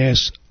Blue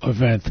Mass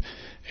event,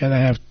 and I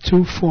have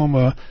two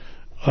former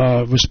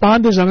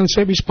responders. I'm going to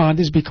say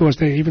responders because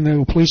they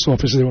were police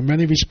officers. There were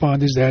many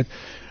responders that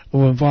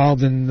were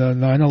involved in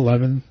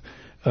 9/11,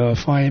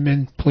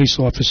 firemen, police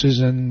officers,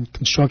 and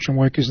construction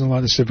workers, and a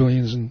lot of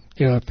civilians, and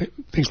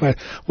things like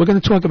that. We're going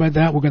to talk about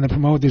that. We're going to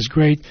promote this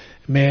great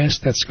mass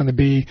that's going to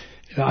be.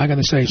 I'm going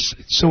to say, it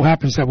so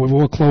happens that we're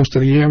all close to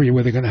the area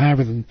where they're going to have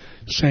it in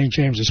St.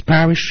 James's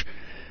Parish,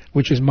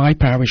 which is my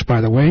parish, by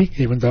the way,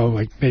 even though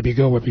I maybe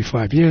go every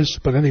 5 years.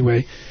 But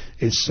anyway,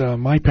 it's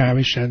my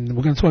parish, and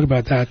we're going to talk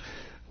about that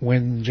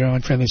when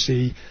John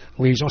Fennessy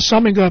leaves.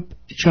 Summing up,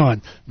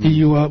 John,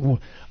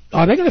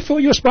 are they going to fill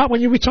your spot when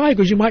you retire?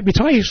 Because you might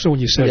retire soon,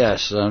 you said.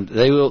 Yes,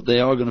 they will.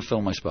 They are going to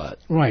fill my spot.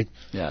 Right.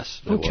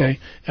 Yes. Okay.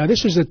 Now,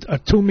 this is a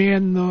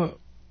two-man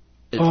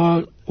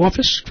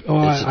office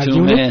or a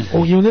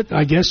unit,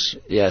 I guess.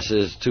 Yes,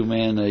 it's a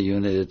two-man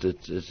unit.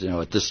 It's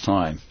at this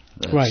time.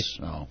 Right.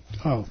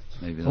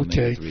 Maybe they'll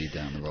make 3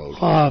 down the road.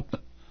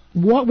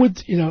 What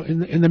would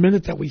in the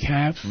minute that we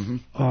have?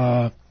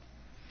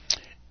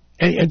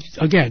 And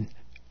again,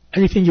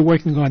 anything you're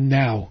working on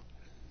now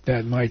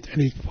that might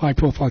any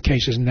high-profile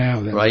cases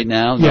now? Right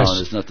now, yes. No,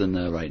 there's nothing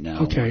right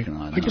now. Okay, I'm working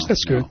on. I guess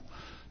that's good.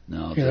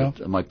 No,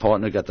 my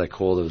partner got that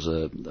call. There was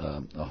a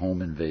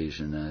home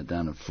invasion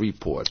down in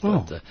Freeport.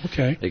 But,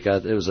 okay.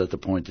 It was at the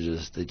point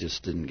they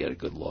just didn't get a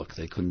good look.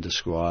 They couldn't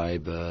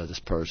describe this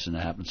person.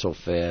 It happened so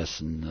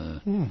fast, and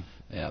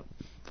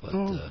But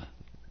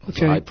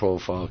it's a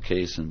high-profile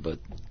case, but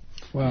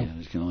wow.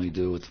 You can only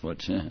do with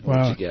what you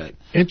get.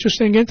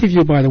 Interesting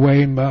interview, by the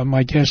way.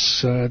 My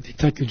guest,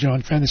 Detective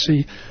John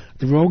Fennessy,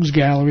 the Rogues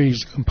Gallery,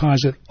 is a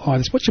composite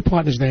artist. What's your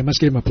partner's name? Let's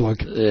give him a plug.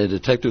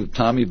 Detective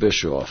Tommy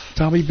Bischoff.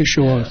 Tommy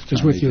Bischoff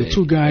is with you. The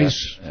two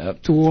guys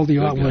do all the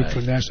artwork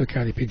for Nassau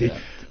County PD. Yeah.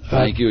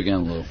 Thank you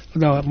again, Lou.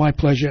 No, my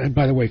pleasure. And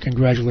by the way,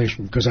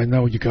 congratulations, because I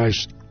know you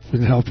guys have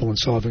been helpful in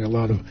solving a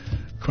lot of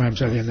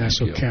crimes out here in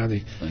Nassau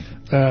County.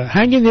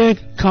 Hang in there.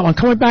 I'm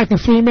coming back in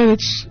 3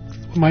 minutes.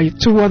 My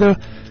two other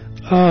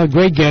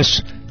great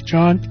guests,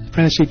 John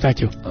Fennessy.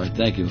 Thank you. All right,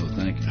 thank you, Lou.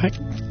 Thank you.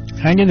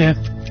 Hang in there.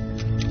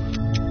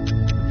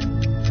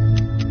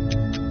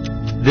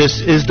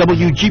 This is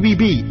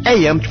WGBB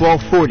AM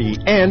 1240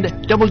 and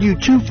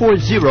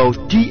W240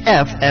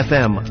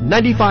 DFFM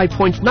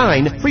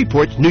 95.9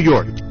 Freeport, New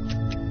York.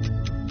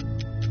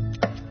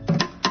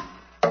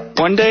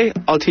 One day,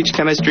 I'll teach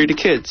chemistry to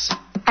kids.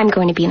 I'm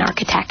going to be an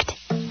architect.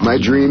 My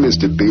dream is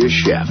to be a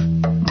chef.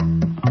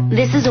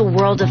 This is a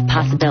world of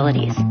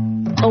possibilities.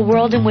 A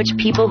world in which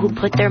people who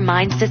put their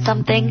minds to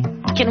something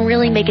can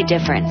really make a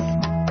difference.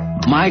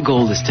 My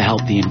goal is to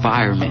help the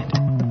environment.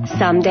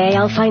 Someday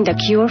I'll find a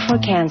cure for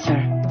cancer.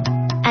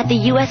 At the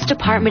U.S.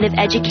 Department of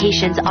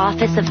Education's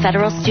Office of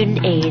Federal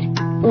Student Aid,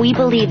 we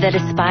believe that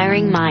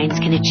aspiring minds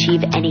can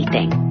achieve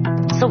anything.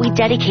 So we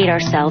dedicate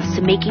ourselves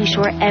to making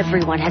sure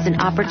everyone has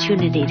an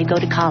opportunity to go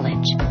to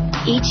college.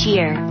 Each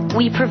year,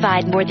 we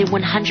provide more than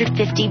 $150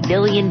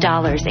 billion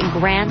in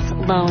grants,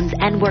 loans,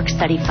 and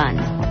work-study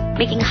funds,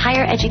 making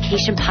higher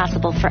education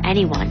possible for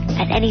anyone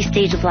at any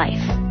stage of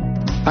life.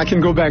 I can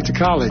go back to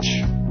college.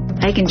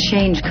 I can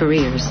change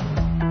careers.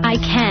 I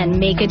can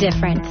make a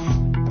difference.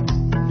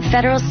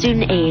 Federal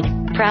Student Aid,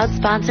 proud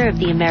sponsor of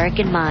the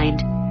American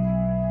Mind.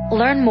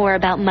 Learn more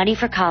about money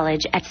for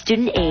college at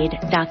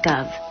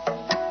studentaid.gov.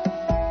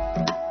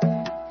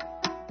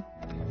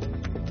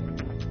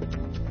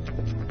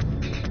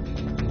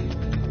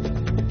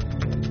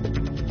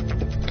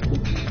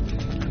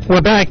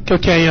 We're back.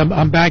 Okay,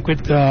 I'm back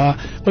with,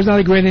 was not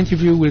a great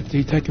interview with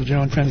Detective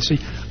John Fennessy.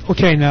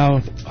 Okay,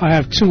 now, I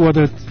have two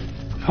other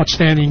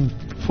outstanding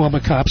former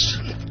cops.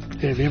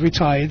 They're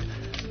retired.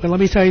 But let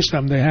me tell you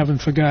something, they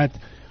haven't forgot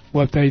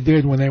what they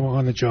did when they were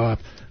on the job.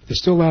 They're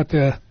still out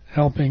there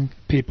helping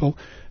people.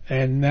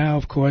 And now,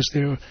 of course,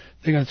 they're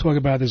going to talk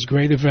about this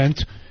great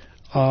event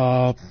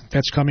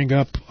that's coming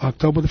up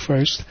October the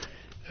 1st.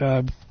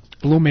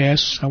 Blue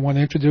Mass. I want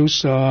to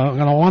introduce, and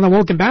I want to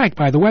welcome back,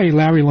 by the way,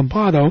 Larry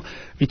Lombardo,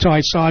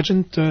 retired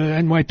sergeant,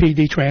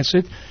 NYPD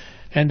Transit.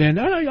 And then,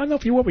 I don't know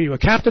if were you a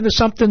captain or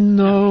something?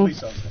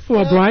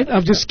 Brian?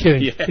 I'm just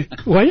kidding. Yeah.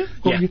 Were you?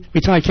 Yeah.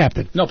 Retired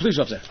captain? No, police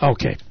officer.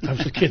 Okay. I'm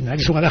just kidding. I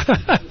just want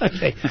to...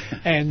 Okay.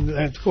 And,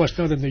 of course,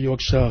 Northern New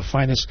York's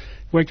finest.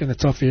 Worked in a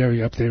tough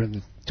area up there in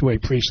the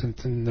 2A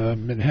precinct in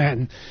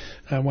Manhattan.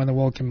 I want to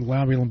welcome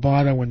Larry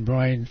Lombardo and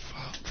Brian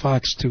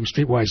Fox to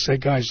Streetwise. Say,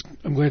 guys,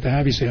 I'm glad to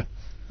have you here.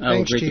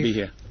 Thanks, great to be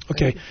here.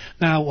 Okay.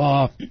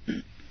 Now,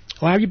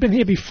 Larry, you've been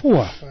here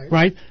before,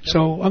 right? Yep.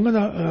 So I'm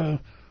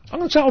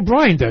gonna tell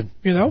Brian then.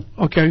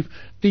 Okay.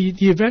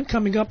 The event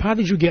coming up. How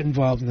did you get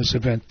involved in this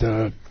event,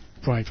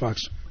 Brian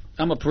Fox?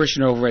 I'm a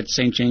parishioner over at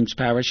St. James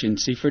Parish in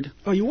Seaford.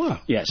 Oh, you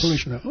are? Yes.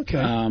 Parishioner. Okay.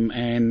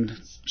 And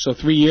so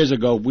 3 years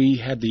ago, we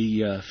had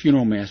the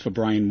funeral mass for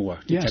Brian Moore,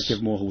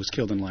 Detective Moore, who was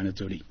killed in line of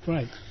duty.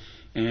 Right.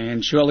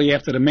 And shortly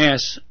after the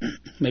mass,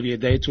 maybe a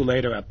day or two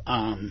later,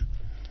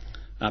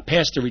 a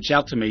pastor reached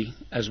out to me,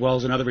 as well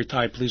as another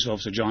retired police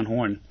officer, John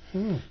Horn,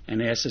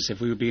 and asked us if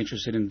we would be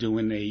interested in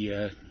doing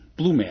a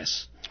Blue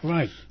Mass.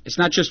 Right. It's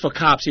not just for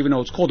cops, even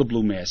though it's called a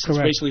Blue Mass.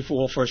 Correct. It's basically for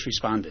all first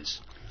responders.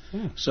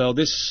 So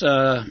this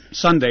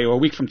Sunday, or a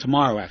week from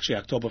tomorrow, actually,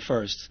 October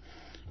 1st,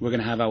 we're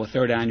going to have our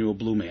third annual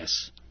Blue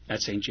Mass at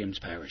St. James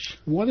Parish.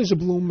 What does a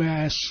Blue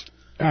Mass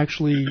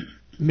actually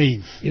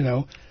mean?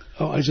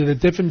 Is it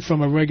different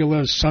from a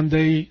regular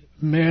Sunday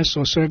Mass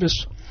or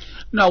service?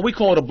 No, we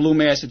call it a Blue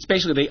Mass. It's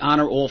basically they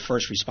honor all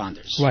first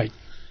responders. Right.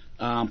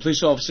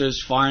 Police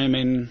officers,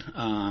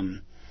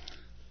 firemen,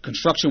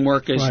 construction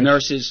workers,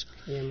 nurses,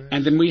 EMS.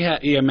 And then we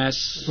have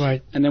EMS.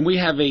 Right. And then we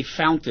have a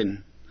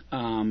fountain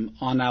on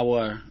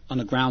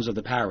the grounds of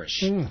the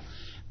parish.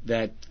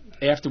 That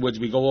afterwards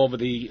we go over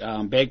the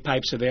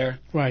bagpipes are there.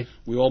 Right.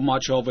 We all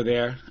march over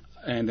there,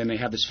 and then they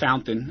have this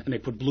fountain, and they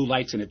put blue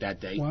lights in it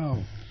that day.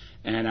 Wow.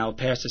 And our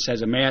pastor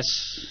says a mass.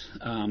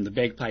 The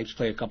bagpipes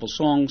play a couple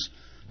songs.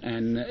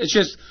 And it's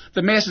just,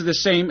 the Mass is the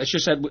same. It's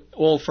just that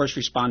all first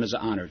responders are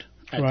honored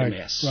at the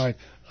Mass. Right.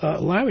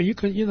 Larry,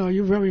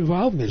 you're very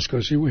involved in this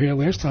because you were here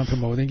last time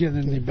promoting,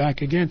 getting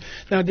back again.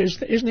 Now,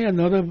 isn't there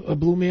another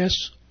Blue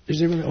Mass?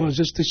 Or is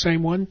this the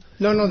same one?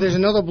 No, there's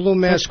another Blue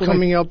Mass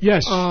coming up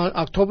on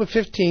October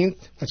 15th.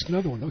 That's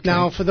another one, okay.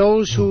 Now, for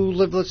those who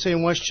live, let's say,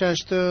 in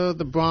Westchester,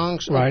 the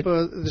Bronx, up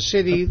the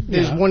city,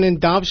 there's one in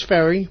Dobbs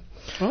Ferry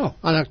on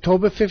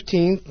October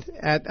 15th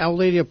at Our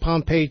Lady of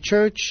Pompeii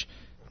Church,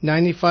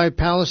 95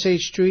 Palisade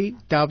Street,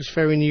 Dobbs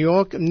Ferry, New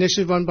York. And this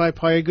is run by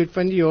probably a good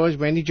friend of yours,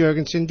 Randy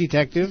Jurgensen,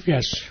 detective.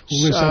 Yes.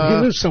 He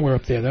lives somewhere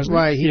up there, doesn't he?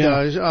 Right, he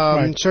does.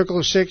 Circle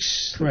of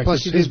Six. Correct.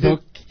 Plus his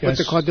book. With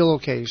the Cardillo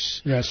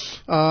case. Yes.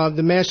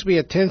 The Mass will be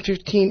at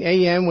 10:15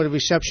 a.m. with a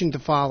reception to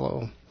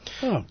follow.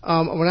 Oh.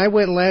 When I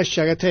went last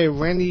year, I got to tell you,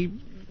 Randy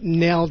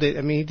nailed it.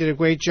 I mean, he did a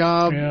great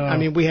job. Yeah. I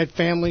mean, we had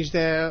families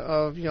there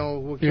of, who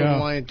were killed in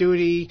line of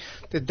duty.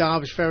 The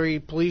Dobbs Ferry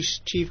police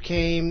chief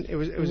came. It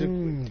was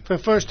for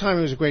the first time,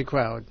 it was a great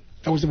crowd.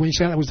 That was when you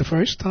said that was the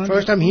first time?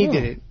 First time he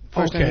did it.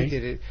 First time he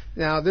did it.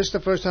 Now, this is the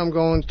first time I'm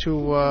going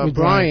to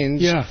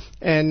Brian's. Yeah.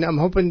 And I'm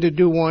hoping to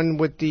do one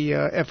with the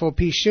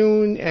FOP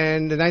soon.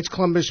 And the Knights of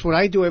Columbus, what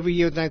I do every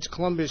year with Knights of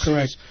Columbus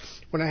is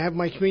when I have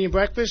my communion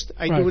breakfast,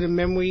 I do it in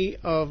memory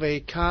of a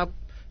cop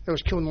that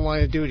was killed in the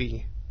line of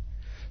duty.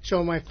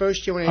 So my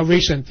first year when I... You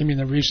mean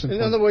a recent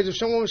In other words, if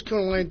someone was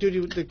killed in the line of duty,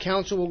 the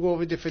council will go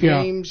over different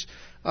names.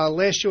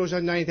 Last year was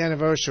our 9th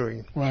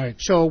anniversary. Right.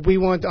 So we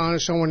wanted to honor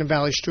someone in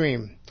Valley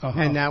Stream.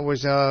 And that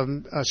was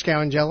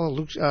Scarangella.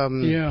 Luke,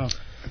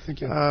 I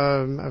think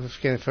I'm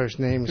forgetting the first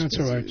name. That's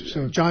all right.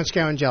 So, John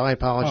Scarangella, I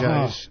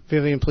apologize.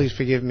 Vivian, please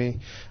forgive me.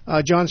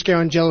 John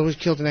Scarangella was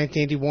killed in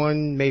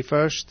 1981, May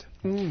 1st.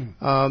 I don't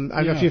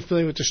know if you're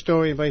familiar with the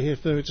story. Anybody here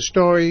familiar with the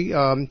story?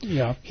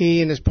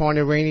 He and his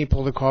partner, Rainey,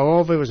 pulled the car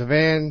over. It was a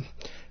van.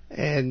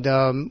 And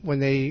when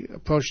they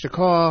approached the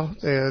car,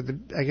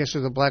 I guess it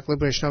was the Black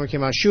Liberation Army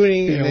came out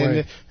shooting. And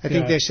then I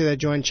think they said that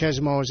Joan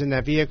Chesmo was in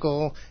that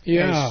vehicle. She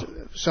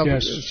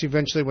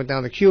eventually went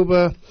down to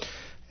Cuba.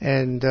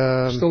 And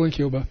Still in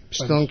Cuba.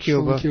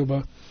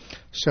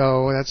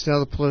 So that's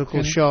another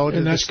political show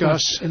to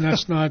discuss. And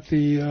that's not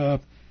the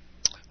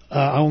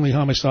only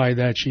homicide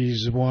that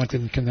she's wanted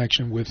in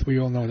connection with. We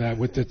all know that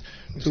with the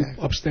two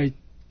upstate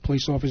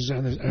police officers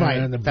and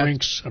the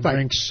Brinks.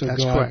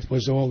 That's correct.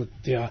 Was all.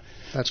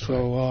 That's correct.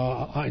 So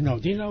I know.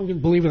 Do you know?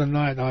 Believe it or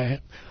not,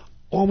 I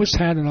almost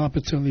had an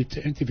opportunity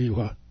to interview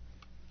her.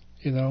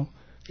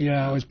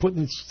 I was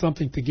putting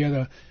something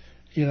together.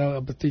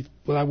 But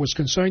what I was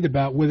concerned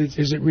about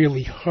is it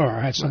really her?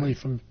 I had somebody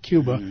from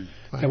Cuba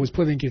that was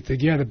putting it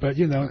together, but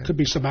it could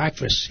be some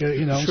actress,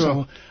 Sure.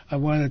 So I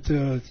wanted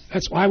to.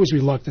 That's why I was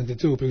reluctant to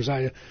do it because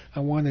I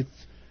wanted.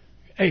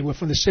 Hey, we're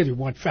from the city. We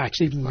want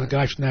facts. Even the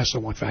guys from Nassau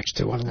want facts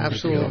too. I don't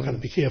Absolutely. want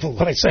to be careful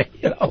what I say.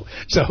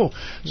 So.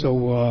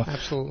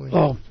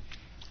 Absolutely.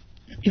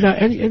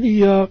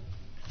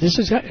 This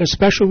is a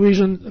special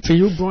reason for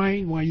you,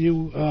 Brian, why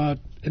you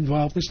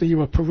involved.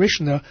 You're a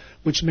parishioner,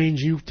 which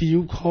means you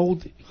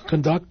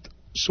conduct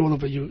sort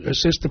of you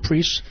assist the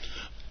priests.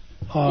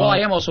 Well, I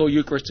am also a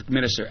Eucharistic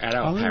minister at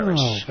our parish.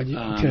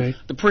 Okay.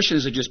 The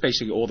parishioners are just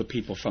basically all the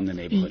people from the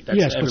neighborhood. That's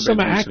yes, but some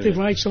are active,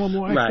 right? Some are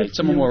more active. Right,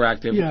 some are more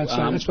active. Yeah,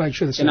 that's what I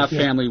should have said. In our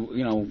family,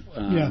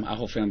 our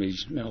whole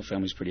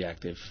family's pretty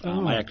active.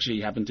 I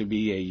actually happen to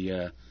be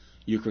a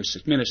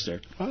Eucharistic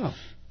minister. Oh.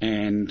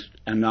 And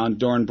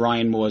during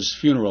Brian Moore's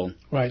funeral,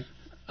 right.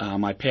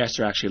 My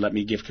pastor actually let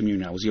me give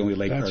communion. I was the only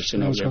lay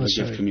person who was able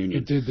to give communion.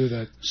 You did do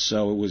that.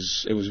 So it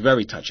was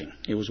very touching.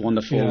 It was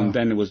wonderful. Yeah. And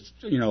then it was,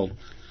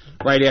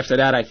 right after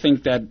that, I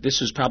think that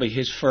this was probably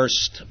his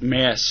first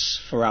mass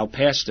for our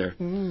pastor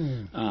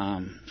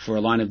for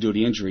a line of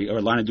duty injury or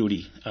a line of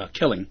duty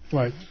killing.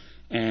 Right.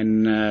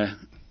 And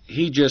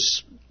he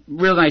just,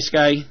 real nice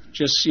guy,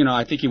 just,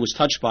 I think he was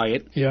touched by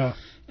it. Yeah.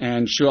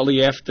 And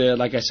shortly after,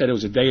 like I said, it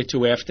was a day or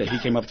two after, he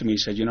came up to me and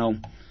said,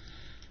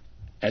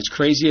 as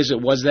crazy as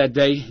it was that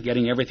day,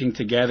 getting everything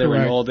together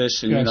and all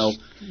this, and,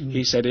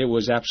 he said it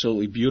was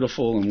absolutely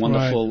beautiful and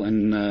wonderful,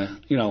 and,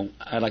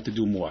 I'd like to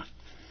do more.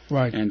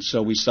 Right. And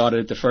so we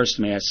started at the first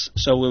Mass.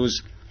 So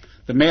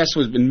the Mass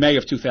was in May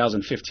of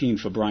 2015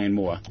 for Brian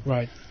Moore.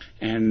 Right.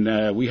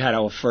 And we had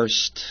our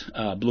first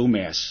Blue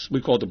Mass.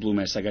 We call it the Blue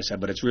Mass, like I said,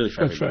 but it's really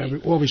for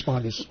everybody. All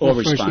responders. All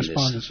responders.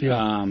 Responders,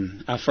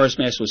 yeah. Our first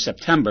Mass was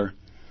September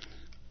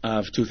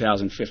of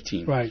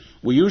 2015. Right.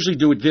 We usually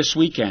do it this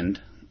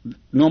weekend.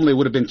 Normally it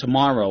would have been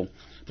tomorrow.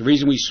 The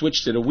reason we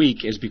switched it a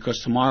week is because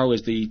tomorrow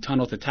is the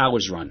Tunnel to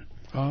Towers run.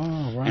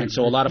 Oh, right. And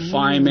so a lot of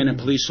firemen and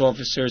police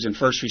officers and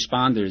first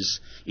responders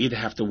either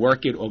have to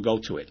work it or go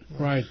to it.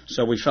 Right.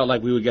 So we felt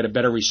like we would get a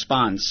better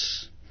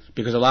response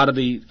because a lot of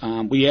we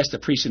asked the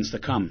precincts to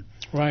come.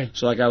 Right.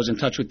 So like I was in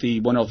touch with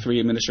the 103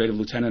 administrative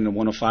lieutenant and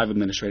 105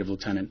 administrative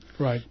lieutenant.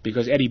 Right.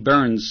 Because Eddie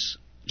Burns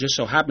just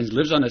so happens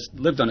lived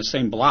on the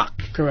same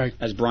block. Correct.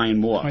 As Brian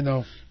Moore. I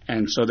know.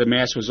 And so the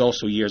Mass was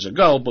also years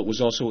ago, but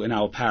was also in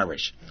our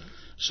parish.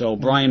 So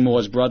Brian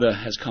Moore's brother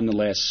has come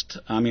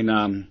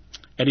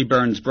Eddie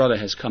Burns' brother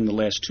has come the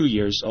last 2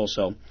 years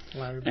also.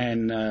 Larry.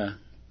 And,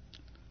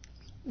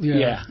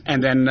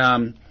 and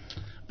then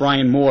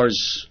Brian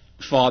Moore's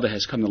father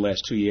has come the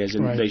last 2 years,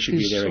 and they should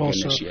be there again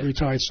this year.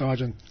 Retired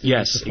sergeant.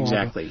 Yes,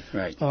 exactly,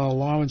 right.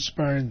 Lawrence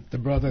Byrne, the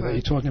brother that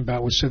you're talking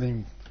about, was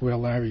sitting where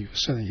Larry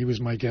was sitting. He was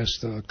my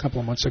guest a couple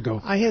of months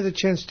ago. I had the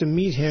chance to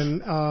meet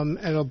him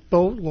at a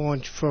boat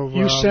launch for...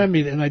 You sent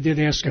me, and I did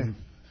ask him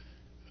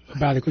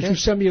about it. Could you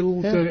send me a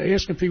little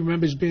ask him if he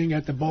remembers being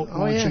at the boat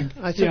launching?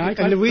 Yeah.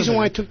 And the reason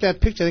why I took that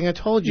picture, I think I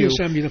told you. You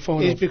sent me the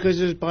photo. Is because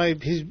it was by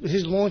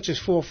his launch is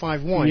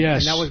 451.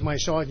 Yes. And that was my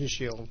sergeant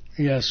shield.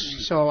 Yes.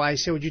 So I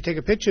said, would you take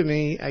a picture of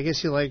me? I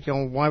guess he's like,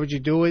 why would you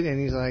do it? And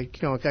he's like,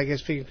 I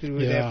guess figured we were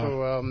there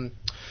for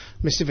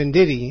Mr.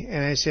 Venditti.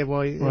 And I said,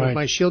 well,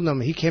 my shield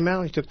number. He came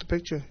out, he took the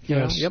picture.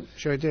 Yes. Yep,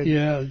 sure I did.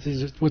 Yeah,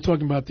 we're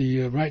talking about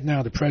right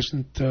now, the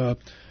present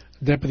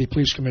Deputy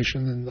Police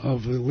Commission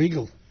of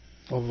legal.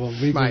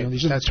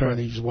 He's an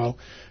attorney as well,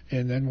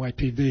 in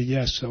NYPD,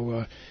 yes.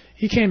 So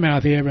he came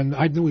out here, and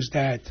I knew his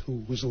dad,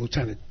 who was a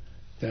lieutenant,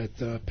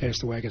 that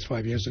passed away, I guess,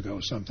 5 years ago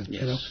or something.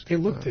 Yes. They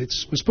looked, it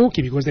was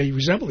spooky because they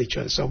resemble each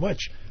other so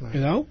much,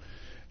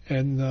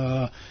 And,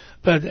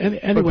 but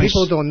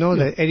people don't know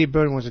that Eddie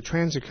Byrne was a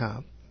transit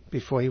cop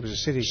before he was a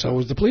city cop. So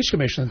was the police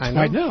commissioner.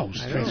 I know. He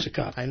was a transit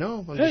cop. I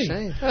know. I'm just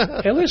saying.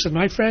 Hey, listen,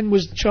 my friend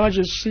was charged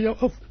as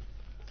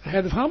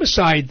head of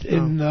homicide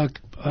in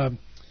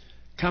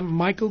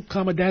Michael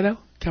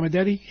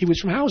Comadetti. He was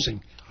from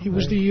housing. He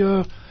was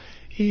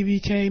he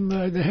became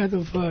the head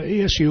of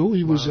ESU.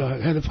 He was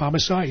head of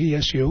homicide,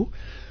 ESU.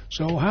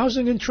 So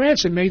housing and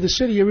transit made the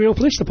city a real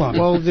police department.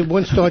 Well, the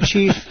one-star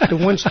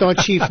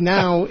chief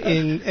now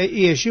in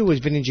ESU was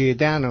Vinny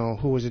Giordano,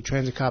 who was a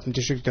transit cop in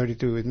District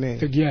 33 with me.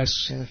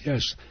 Yes.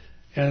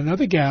 And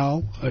another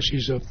gal, I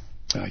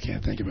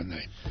can't think of her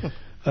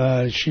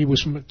name. She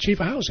was from chief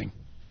of housing,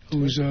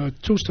 who was a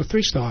 2 to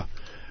 3 star.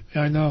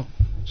 I know.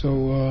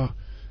 So,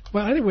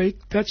 well, anyway,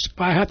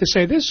 I have to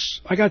say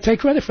this. I got to take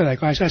credit for that,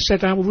 guys. I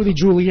sat down with Rudy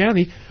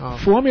Giuliani,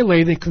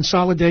 formulating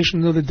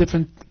consolidation of the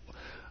different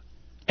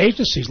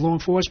agencies, law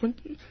enforcement,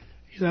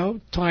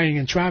 tying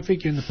in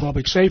traffic into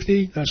public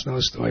safety. That's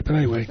another story. But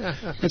anyway,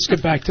 let's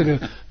get back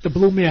to the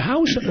Blue Mare.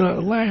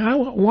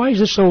 Why is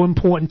this so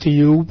important to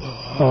you,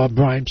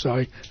 Brian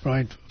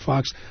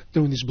Fox,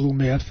 doing this Blue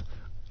Mare?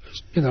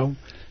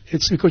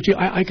 It's because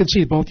I can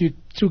see both you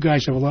two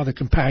guys have a lot of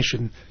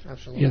compassion,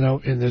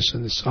 absolutely, in this,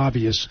 and it's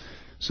obvious.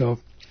 So,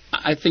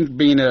 I think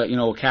being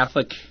a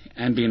Catholic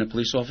and being a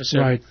police officer,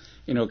 right,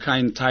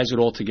 kind of ties it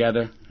all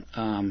together.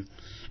 And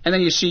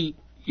then you see,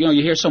 you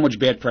hear so much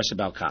bad press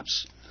about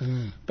cops,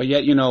 but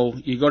yet you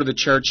go to the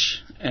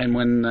church, and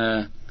when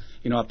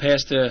our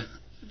pastor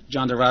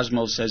John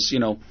DeRosmo says,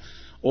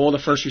 all the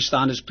first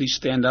responders, please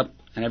stand up,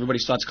 and everybody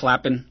starts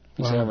clapping.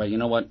 You say, all right, you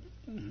know what?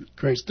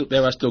 Great.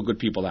 There are still good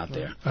people out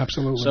there.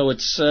 Absolutely. So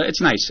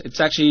it's nice. It's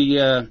actually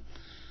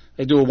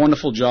they do a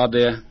wonderful job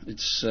there.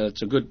 It's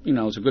a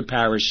good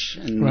parish,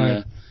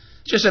 and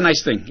it's just a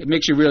nice thing. It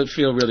makes you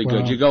feel really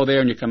good. You go there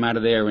and you come out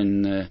of there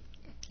and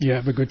you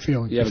have a good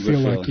feeling. You have a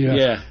good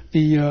feeling.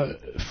 The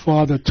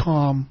Father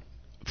Tom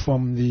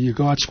from the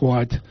Guard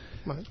Squad,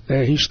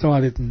 He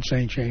started in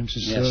St.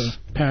 James's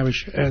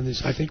Parish, and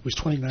I think he was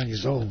 29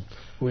 years old,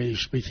 where he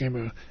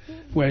became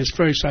his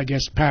first, I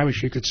guess,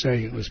 parish, you could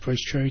say. It was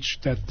first church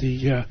that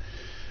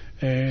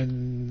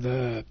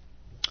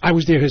I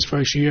was there his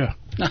first year,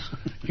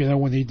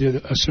 when he did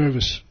a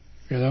service,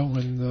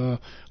 and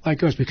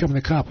like us, becoming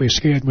a cop, we're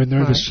scared, we're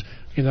nervous,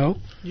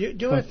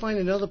 I find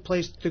another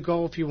place to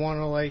go if you want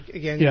to,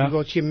 you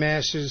go to your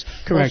masses.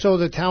 Correct. Also,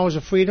 the Towers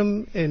of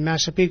Freedom in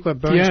Massapequa,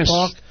 Burns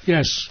Park.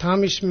 Yes.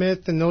 Tommy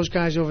Smith and those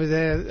guys over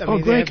there.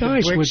 Great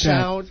guys with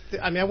that.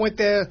 I went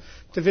there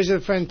to visit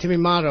a friend, Timmy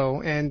Motto,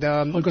 and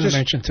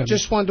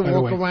just wanted to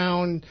walk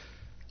around,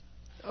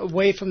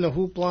 away from the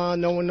hoopla,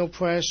 no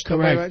press.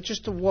 Correct.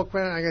 Just to walk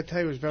around, I got to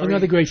tell you, it was very...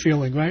 Another great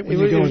feeling, right, when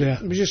you go there.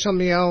 It was just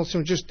something else.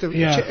 And just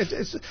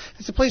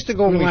it's a place to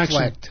go and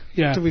reflect.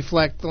 Yeah. To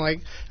reflect.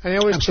 And I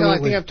always tell, I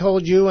think I've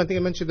told you, I think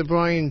I mentioned to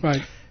Brian,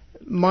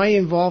 my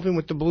involvement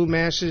with the Blue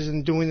Masses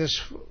and doing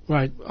this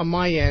on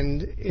my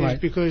end is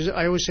because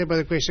I always say, by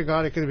the grace of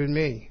God, it could have been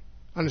me.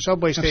 On the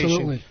subway station.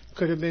 Absolutely.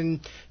 Could have been,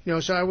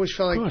 so I always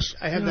felt like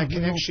I have that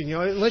connection.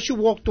 Unless you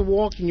walk the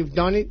walk and you've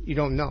done it, you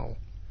don't know.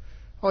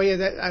 Oh,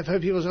 yeah, I've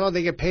heard people say,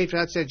 they get paid for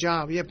that's their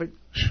job. Yeah, but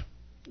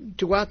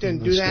to go out there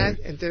and do that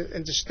and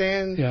to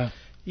stand,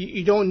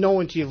 you don't know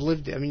until you've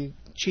lived it. I mean,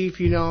 Chief,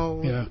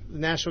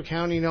 Nassau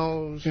County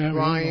knows,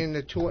 Ryan,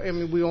 the tour,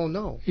 we all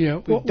know. Yeah,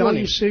 well,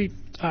 you see,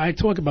 I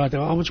talk about that.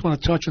 I always want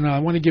to touch on that. I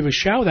want to give a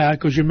shout-out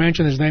because you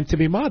mentioned his name,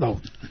 Timmy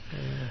Motto.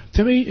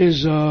 Timmy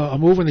is a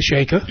mover and a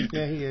shaker.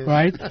 Yeah, he is.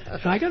 Right?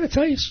 And I got to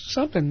tell you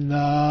something.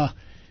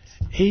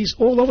 He's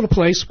all over the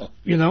place,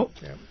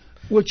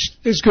 which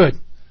is good.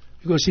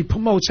 Because he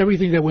promotes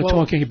everything that we're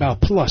talking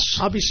about, plus.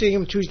 I'll be seeing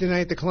him Tuesday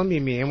night at the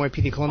Columbia meeting,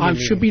 NYPD Columbia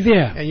meeting. I should be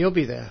there. And you'll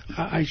be there.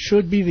 I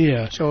should be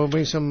there. So we'll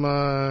bring some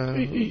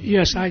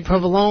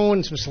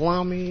provolone, some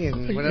salami,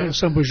 and whatever.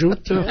 Some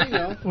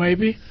prosciutto,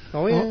 maybe.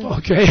 Oh, yeah. Oh,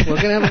 okay. We're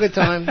going to have a good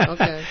time.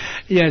 Okay.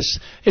 Yes.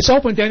 It's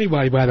open to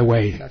anybody, by the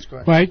way. That's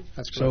correct. Right?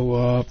 That's correct.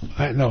 So,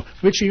 I know.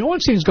 Richie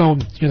Ornstein's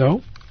going,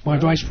 my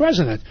vice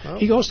president. Oh.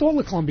 He goes to all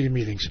the Columbia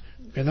meetings.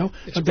 And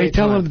they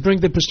tell him to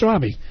bring the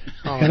pastrami.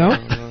 Oh,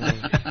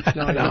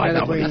 No, I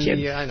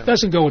know.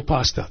 Doesn't go with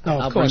pasta. No,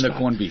 I'll of course bring the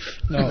corned beef.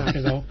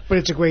 No, But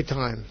it's a great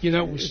time.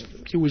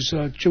 It was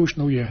Jewish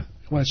New Year.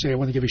 I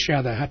want to give a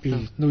shout out,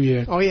 Happy New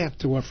Year. Oh, yeah.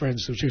 To our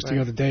friends. It was just the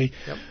other day.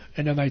 Yep.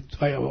 And then I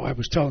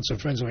was telling some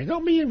friends,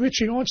 me and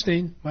Richie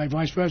Ornstein, my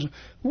vice president,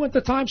 we went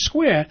to Times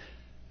Square.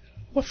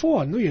 What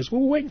for? New Year's. We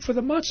were waiting for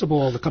the matzo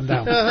ball to come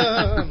down.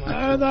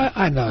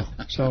 I know.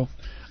 So.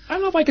 I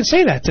don't know if I can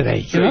say that today.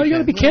 You got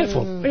to be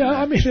careful.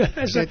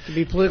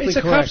 It's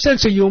a cop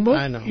sense of humor.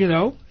 I know.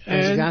 And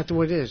that's exactly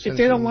what it is. If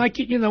they don't like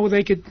it,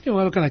 they could.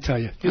 What can I tell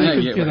you?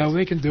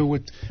 They can do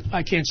what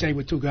I can't say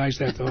with two guys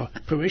that are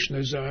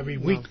parishioners every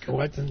week. You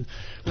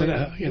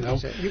can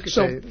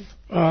say it.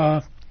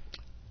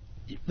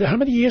 How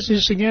many years is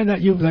this again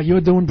that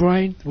you're doing,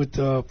 Brian? With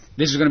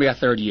this is going to be our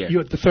third year.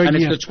 The third year. And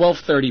it's the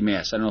 12:30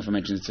 mass. I don't know if I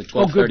mentioned it's the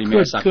 12:30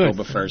 mass,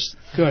 October 1st.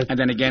 Good. And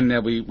then again,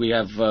 we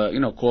have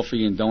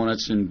coffee and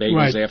donuts and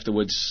bagels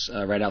afterwards,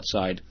 right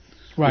outside.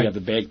 Right. We have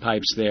the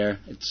bagpipes there.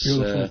 It's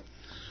beautiful.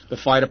 The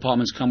fire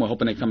departments come. We're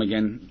hoping they come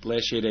again.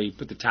 Last year they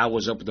put the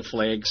towers up with the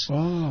flags.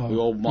 Oh, we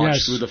all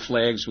marched through the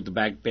flags with the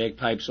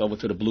bagpipes over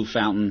to the Blue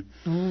Fountain.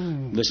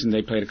 Listen,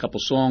 they played a couple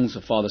songs.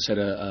 The father said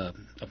a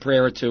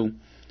prayer or two.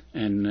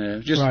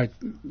 And just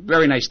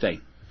very nice day.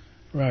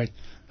 Right.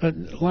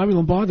 Larry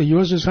Lombardo,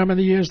 yours is how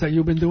many years that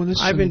you've been doing this?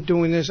 I've been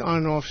doing this on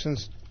and off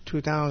since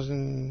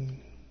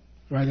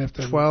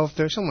 2012,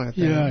 something like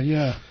that.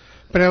 Yeah.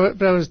 But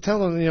I was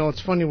telling,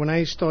 it's funny, when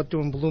I start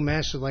doing Blue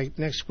Masses, like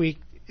next week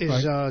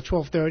is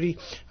 12:30.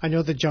 I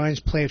know the Giants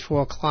play at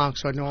 4 o'clock,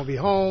 so I know I'll be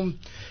home.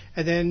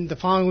 And then the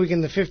following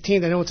weekend, the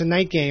 15th, I know it's a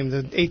night game,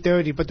 the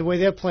 8:30. But the way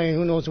they're playing,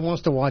 who knows who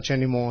wants to watch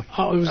anymore?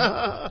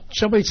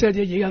 Somebody said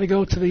you got to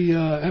go to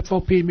the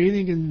FOP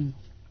meeting in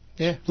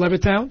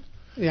Levittown.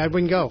 Yeah, I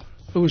wouldn't go.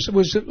 It was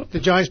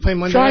the Giants play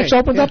Monday Giants night.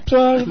 opened up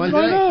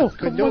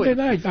Monday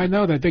night. I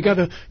know that.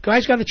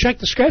 Guys got to check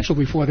the schedule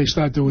before they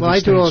start doing this. Well, I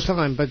do all the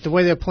time, but the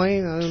way they're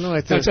playing, I don't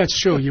know. That's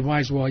true. You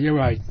might as well. You're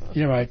right.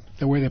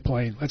 The way they're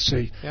playing. Let's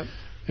see. Yep.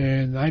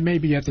 And I may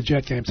be at the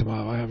Jet game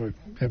tomorrow. I have an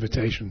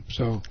invitation.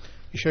 So.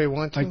 You sure you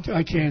want to?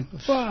 I can't.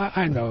 Well,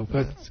 I know,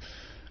 but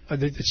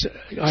it's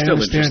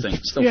still interesting.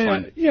 Still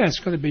fun. Yeah, it's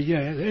going to be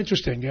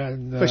interesting.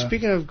 And, but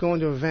speaking of going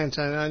to events,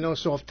 I know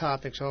it's off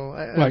topic, so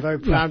I'm very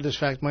proud of this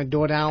fact. My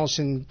daughter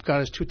Allison got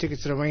us 2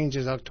 tickets to the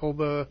Rangers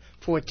October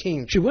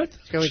 14th. She what?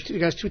 She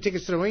got us 2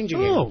 tickets to the Ranger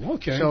game. Oh,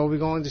 okay. So we're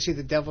going to see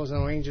the Devils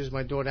and the Rangers.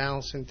 My daughter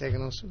Allison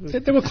taking us.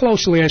 They were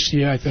close last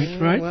year, I think,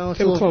 right? Well,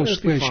 they were close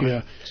last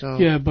year. So.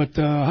 Yeah, but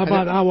how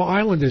about our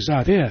Islanders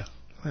out here?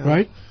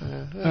 Right?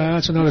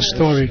 That's another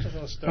story,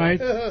 right?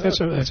 That's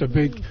a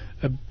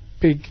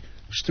big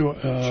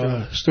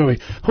story.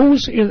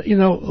 Who's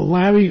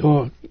Larry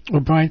or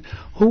Brian?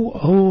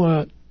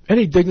 Who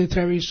any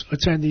dignitaries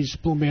attend these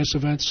Blue Mass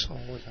events? Oh,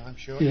 I'm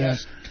sure. Yeah.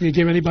 Yes. Can you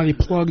give anybody a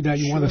plug that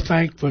you want to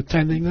thank for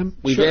attending them?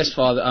 We've asked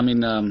Father.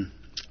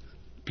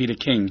 Peter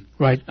King.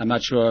 Right. I'm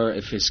not sure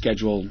if his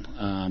schedule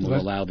will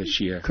allow this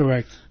year.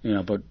 Correct.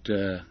 But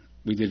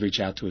we did reach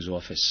out to his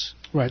office.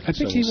 Right. I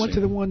think he went to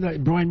the one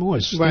that Brian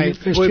Moore's. Right.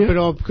 But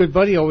our good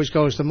buddy always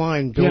goes to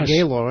mine, Bill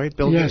Gaylor, right?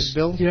 Bill. Yes.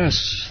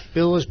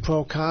 Bill is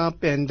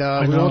pro-cop, and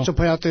we also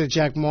put out to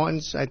Jack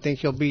Martins. I think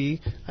he'll be.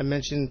 I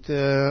mentioned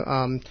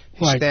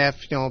his staff,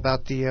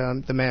 about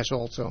the mass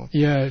also.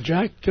 Yeah,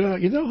 Jack.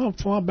 You know how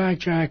far back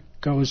Jack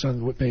goes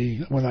on with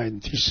me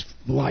he's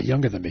a lot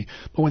younger than me.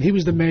 But when he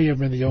was the mayor of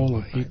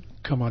Mineola, he'd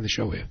come on the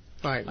show here.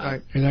 Right.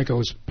 And that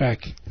goes back.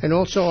 And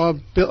also,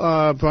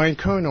 Brian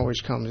Kern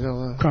always comes.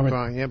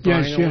 Brian,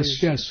 Brian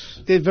yes.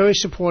 They're very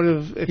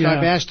supportive. If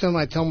I've asked them,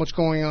 I tell them what's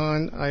going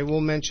on. I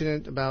will mention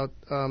it about.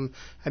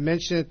 I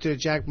mentioned it to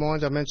Jack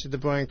Barnes. I mentioned to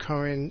Brian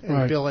Kern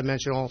and Bill. I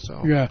mentioned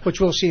also. Yeah. Which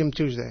we'll see him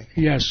Tuesday.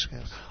 Yes.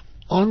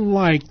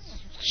 Unlike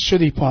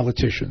city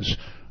politicians,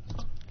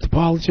 the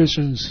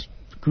politicians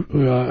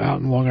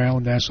out in Long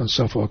Island, Nassau, and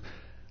Suffolk,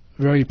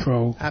 very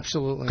pro.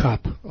 Absolutely.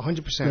 Cop.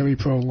 100%. Very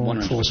pro law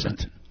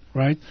enforcement.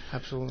 Right?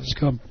 Absolutely. It's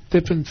got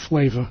different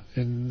flavor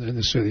in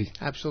the city.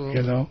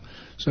 Absolutely.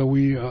 So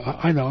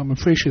I'm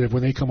appreciative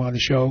when they come on the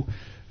show,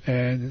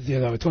 and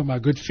talking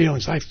about good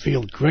feelings. I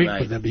feel great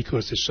with them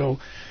because they're so.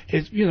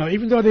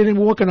 Even though they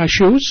didn't walk in our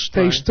shoes,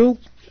 they still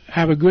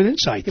have a good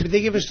insight. Yeah, but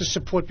they give us the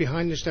support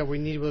behind us that we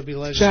need, whether it be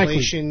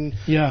legislation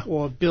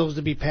or bills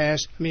to be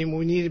passed. I mean,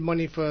 we needed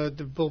money for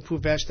the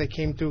bulletproof vest that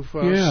came through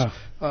for us.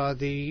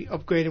 The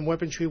upgrade in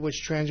weaponry,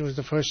 which Transit was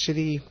the first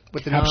city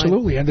with the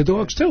Absolutely, and the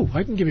dogs too.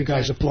 I can give you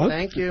guys a plug.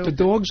 Thank you. The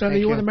dogs and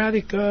the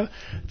automatic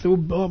through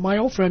my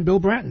old friend Bill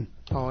Bratton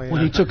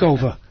when he took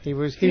over.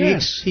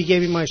 He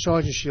gave me my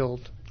sergeant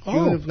shield.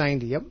 June of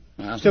 '90. Yep.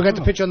 Wow. Still got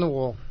the picture on the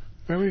wall.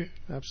 Very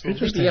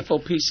interesting. The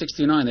FOP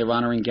 69, they're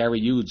honoring Gary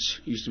Hughes.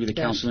 Used to be the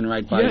councilman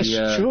right by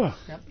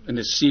in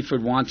the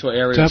Seaford, Wantor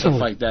area and stuff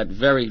like that.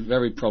 Very,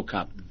 very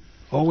pro-cop.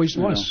 Always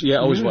was. Yeah,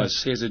 always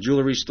was. He has a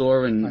jewelry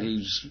store, and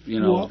he's,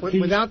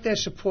 without their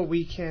support,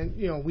 we can't,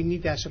 we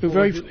need that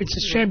support. It's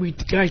a shame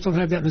the guys don't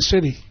have that in the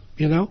city,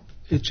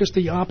 It's just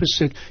the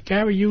opposite.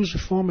 Gary Hughes, a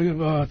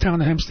former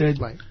town of Hempstead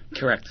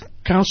correct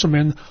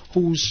councilman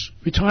who's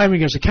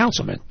retiring as a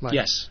councilman. Right.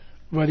 Yes.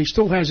 But he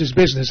still has his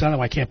business.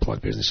 I can't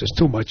plug businesses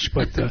too much,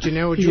 but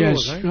Genero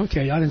Jewelers, right?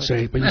 Okay, I didn't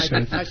say it, but you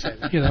said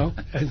it.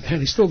 And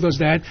he still does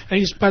that.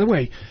 And by the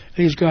way,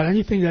 he's got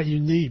anything that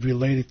you need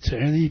related to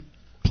any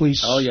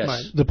police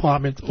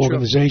department,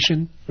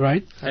 organization,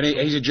 right? And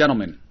he's a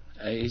gentleman.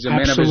 He's a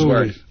man of his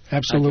word.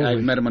 Absolutely.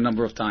 I've met him a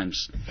number of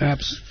times.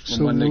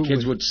 Absolutely. When the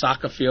kids would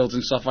soccer fields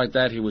and stuff like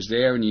that, he was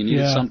there, and you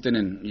needed something,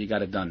 and you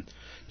got it done.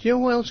 Do you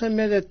know who else I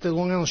met at the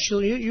Long Island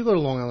Shield? You go to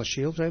Long Island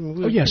Shield, right?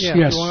 Yes.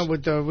 The one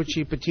with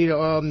Richie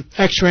Petito.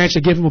 Extra,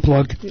 give him a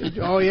plug.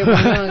 Oh, yeah,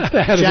 why not?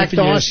 Jack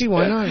Darcy,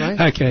 why not,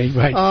 right? Okay,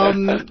 right.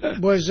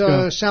 Was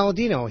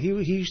Saladino. He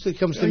used to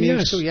come to the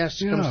meetings, too. Yes,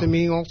 he comes to the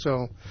meeting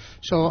also.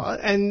 So,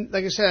 and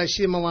like I said, I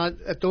see him a lot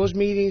at those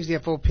meetings, the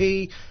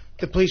FOP,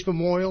 the Police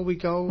Memorial, we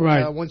go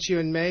once a year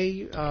in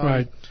May.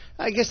 Right.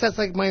 I guess that's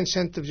like my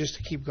incentive just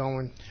to keep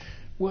going.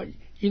 Well,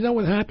 you know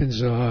what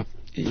happens?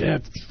 You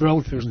have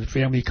relatives and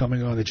family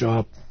coming on the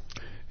job,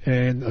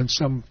 and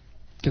some,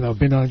 been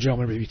on the job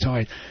and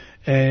retired.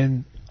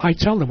 And I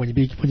tell them when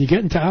you get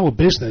into our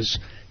business,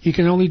 you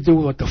can only do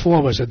what the four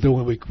of us are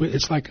doing.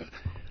 It's like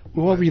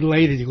we're all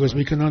related because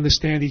we can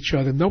understand each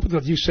other. Nobody,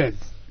 you said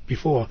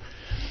before,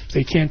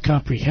 they can't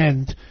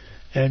comprehend,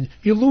 and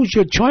you lose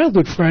your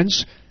childhood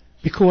friends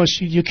because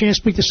you can't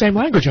speak the same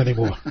language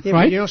anymore,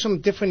 right? But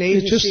some different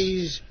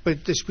agencies, but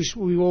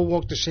we all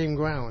walk the same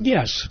ground.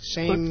 Yes.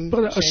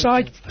 But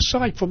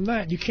aside from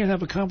that, you can't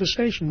have a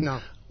conversation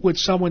with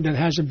someone that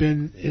hasn't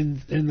been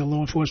in the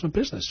law enforcement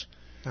business.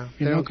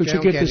 No, because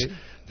you get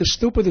the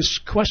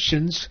stupidest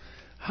questions.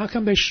 How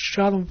come they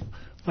shot him?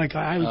 Like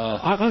I'm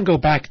gonna go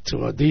back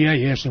to a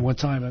DA asked me one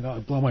time, and I'll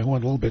blow my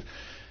horn a little bit.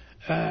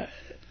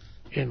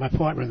 And my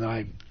partner and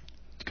I,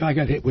 the guy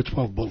got hit with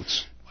 12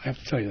 bullets. I have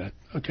to tell you that.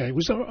 Okay, it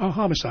was a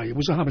homicide. It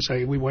was a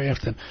homicide. We were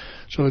after him.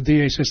 So the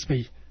DA says to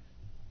me,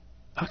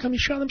 how come you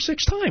shot him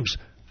 6 times?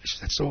 I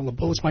said, that's all the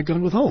bullets my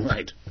gun was home.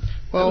 Right.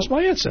 Well, that was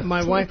my answer.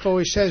 My wife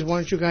always says, why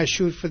don't you guys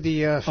shoot for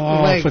the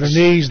legs? For the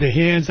knees, the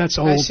hands, that's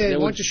old. I said,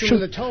 why don't you shoot for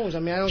the toes? I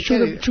mean, I don't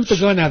get it. Shoot the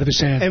gun out of his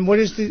hand. And what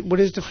is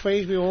the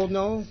phrase we all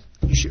know?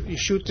 You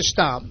shoot to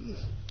stop.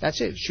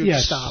 That's it. Shoot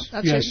to stop.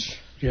 That's it.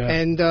 Yeah.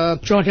 And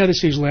John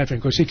Hennessy's laughing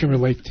because he can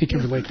relate. He can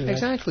relate to that.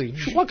 Exactly.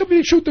 Why come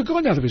you shoot the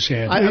gun out of his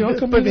hand?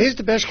 But here's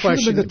the best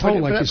question. But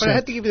I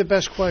have to give you the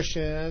best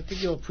question. I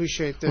think you'll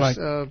appreciate this,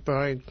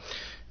 Brian.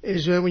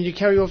 Is when you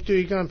carry off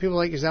duty gun, people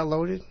are like, is that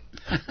loaded?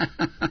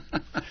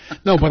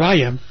 No, but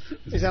I am.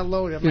 Is that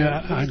loaded?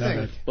 I know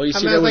that. Well, you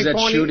see, there was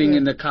that shooting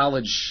in the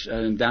college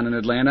down in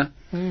Atlanta,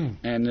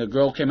 and the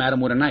girl came at him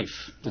with a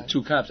knife. The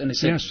 2 cops, and they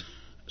said,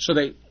 so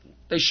they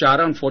shot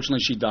her. Unfortunately,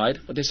 she died.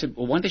 But they said,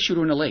 well, why don't they shoot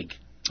her in the leg?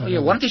 Oh, yeah,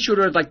 why don't they shoot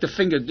her like the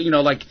finger? What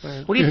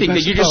do you think?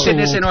 That you just sit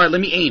there saying, all right, let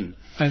me aim.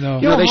 I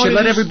know. They should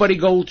let everybody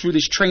go through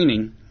this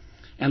training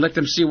and let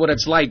them see what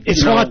it's like.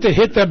 It's hard to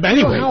hit them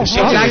anyway.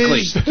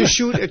 Exactly. To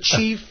shoot a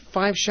chief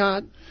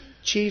 5-shot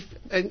chief,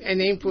 a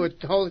name for a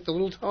toe, like the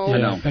little toe. Yeah,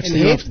 no.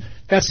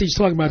 That's he's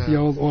talking about the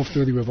old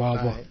off-duty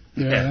revolver. Right.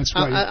 Yeah, that's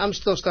right. I'm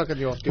still stuck at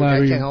the off-duty. I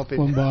can't help it.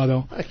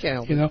 Lombardo. I can't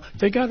help it. You know,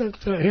 they got it.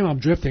 I'm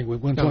drifting. We're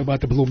going to talk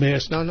about the blue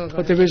mask. No,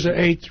 but there is an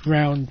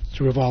 8-round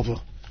revolver.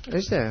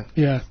 Is there?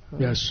 Yeah,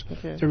 yes.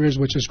 Okay. There is,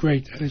 which is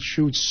great. And it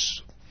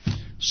shoots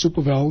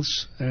super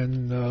velds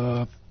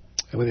and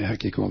what the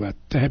heck you call that?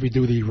 The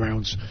heavy-duty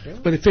rounds. Really?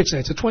 But it fits in.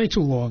 It's a 22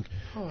 long.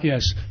 Oh.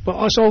 Yes. But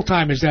us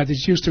old-timers, that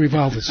is used to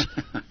revolvers.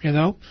 You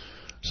know?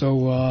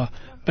 So,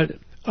 but,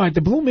 all right,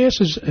 the blue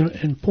mask is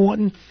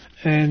important.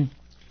 And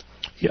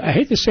I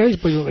hate to say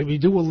it, but if we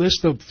do a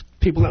list of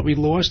people that we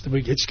lost, the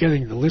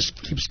list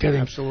keeps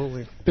getting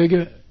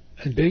bigger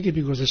and bigger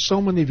because there's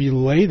so many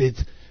related,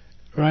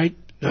 right?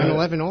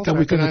 9/11 also. That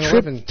we can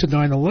attribute to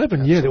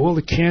 9/11. Yeah, all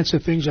the cancer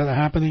things that are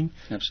happening.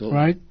 Absolutely.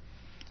 Right?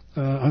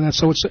 And that,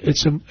 so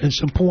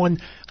it's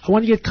important. I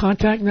want to get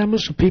contact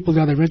numbers for people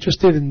that are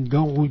interested in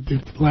going.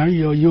 Larry,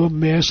 your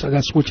mass,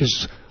 which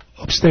is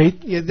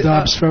upstate,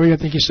 Dobbs Ferry, I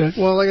think you said.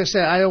 Well, like I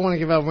said, I don't want to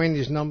give out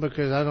Randy's number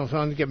because I don't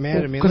want to get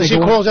mad at me. Unless he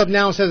calls up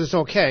now and says it's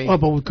okay. Oh,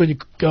 but could you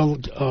go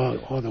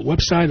on the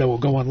website or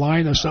go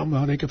online or something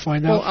how they can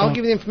find out? Well, I'll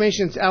give you the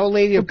information. It's Our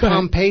Lady of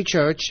Pompeii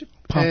Church.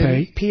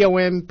 Pompeii.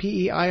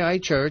 Pompeii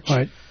Church.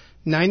 Right.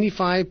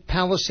 95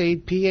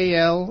 Palisade,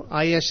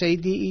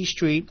 Palisade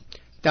Street,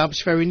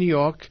 Dobbs Ferry, New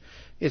York.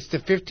 It's the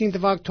 15th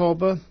of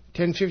October,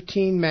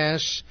 10:15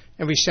 Mass,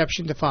 and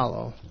reception to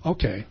follow.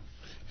 Okay.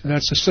 And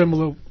that's a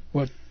similar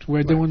what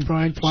we're doing,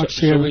 Brian?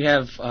 So we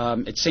have,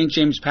 it's St.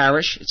 James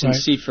Parish. It's in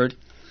Seaford.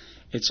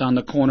 It's on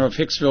the corner of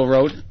Hicksville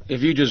Road.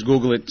 If you just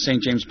Google it,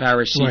 St. James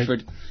Parish,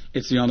 Seaford,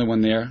 it's the only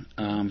one there.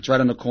 It's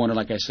right on the corner,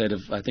 like I said,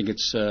 I think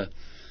it's...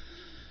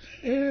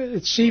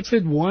 it's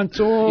Seaford,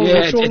 Wantor,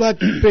 it's all that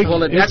big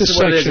that's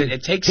what it is.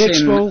 It takes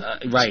Hicksville,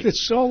 in, right.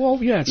 It's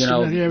so, yes. You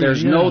know,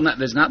 there's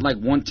there's not like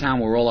one town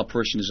where all our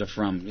parishioners are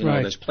from. You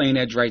know, there's Plain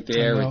Edge right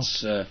there.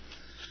 It's,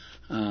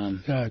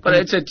 but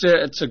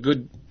it's a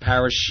good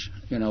parish.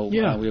 You know, we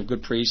have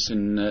good priests,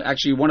 and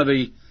actually one of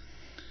the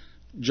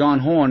John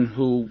Horn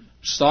who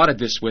started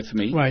this with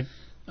me,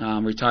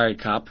 retired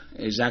cop,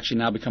 is actually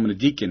now becoming a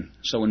deacon.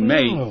 So in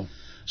May,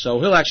 so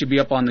he'll actually be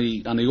up on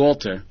the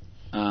altar.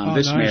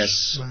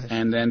 Mass,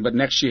 and then, but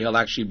next year he'll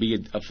actually be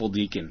a full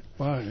deacon.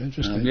 Wow,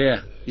 interesting.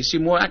 You see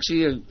more.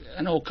 Actually,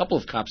 I know a couple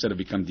of cops that have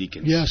become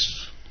deacons.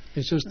 Yes,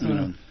 it's just they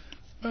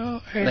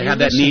have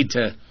that need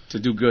to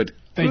do good.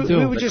 They do.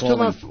 We were just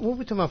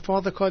talking about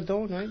Father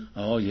Cardone, right?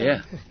 Oh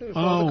yeah.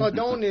 Father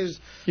Cardone is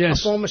a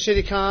former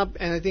city cop,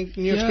 and I think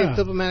New York State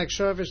Diplomatic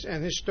Service,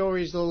 and his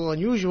story is a little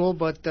unusual.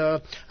 But I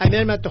met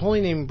him at the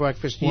Holy Name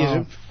breakfast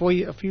a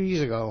few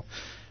years ago.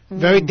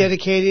 Very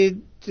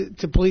dedicated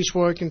to police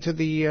work and to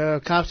the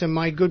cops, and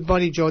my good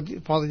buddy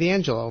Father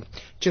D'Angelo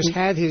just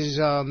had his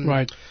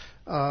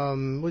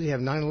what do you have,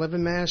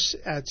 9/11 Mass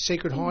at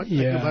Sacred Heart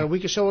about a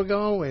week or so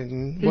ago,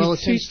 and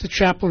he's the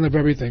chaplain of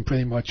everything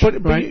pretty much. But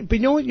you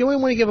know what,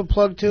 want to give a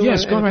plug to?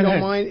 Yes, go right ahead. If you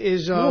don't mind,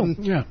 is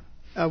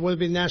whether it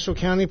be Nassau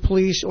County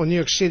Police or New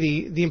York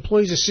City, the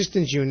Employees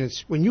Assistance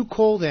Units, when you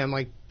call them,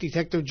 like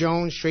Detective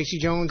Jones, Tracy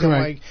Jones,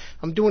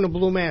 I'm doing a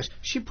blue mask,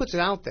 she puts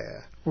it out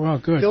there. Wow,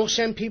 good. They'll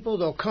send people,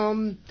 they'll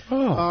come.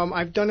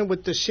 I've done it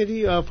with the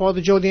city.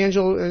 Father Joe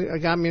D'Angelo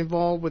got me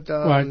involved with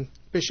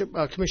Bishop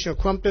Commissioner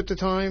Crump at the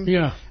time.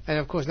 Yeah. And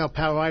of course now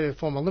Pat Ryder,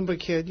 former Limber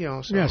kid, you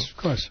know. So. Yes, of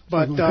course.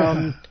 But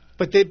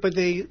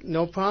they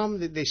no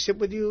problem. They sit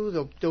with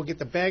you. They'll get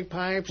the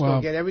bagpipes. Wow.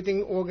 They'll get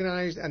everything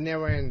organized on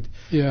their end.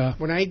 Yeah.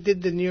 When I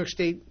did the New York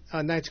State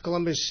Knights of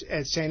Columbus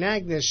at St.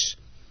 Agnes,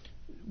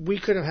 we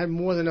could have had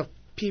more than enough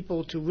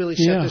people to really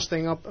set this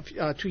thing up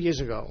 2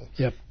 years ago.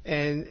 Yep.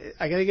 And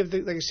I got to give,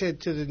 like I said,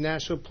 to the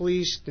Nassau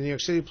Police, the New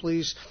York City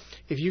Police,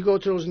 if you go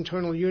to those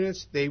internal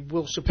units, they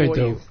will support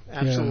you.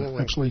 Absolutely.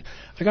 Yeah, absolutely.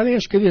 I got to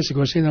ask you this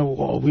because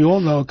we all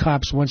know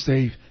cops once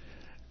they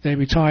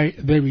retire.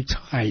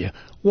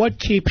 What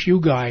keeps you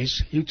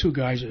two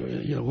guys,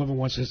 whoever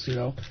wants us,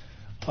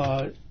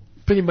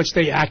 pretty much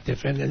stay active,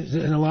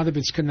 and a lot of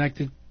it's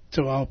connected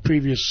to our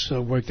previous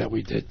work that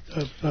we did.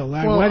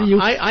 Larry, why do you?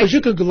 Because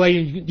you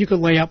could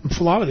lay up in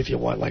Florida if you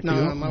want, my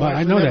wife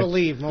I know never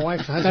leave. My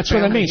wife has that's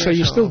what I mean. So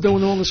you're still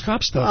doing all this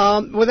cop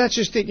stuff. Well, that's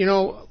just it.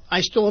 I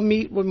still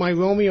meet with my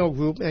Romeo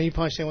group, and you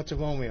probably say, "What's a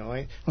Romeo?"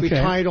 Right? Okay.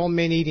 Retired old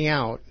men eating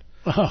out.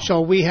 Oh.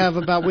 So we have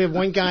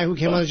one guy who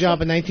came on the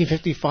job in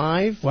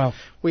 1955. Wow.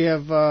 We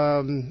have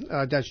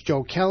that's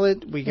Joe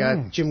Kellett. We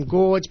got Jim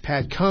Gorge,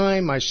 Pat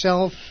Kine,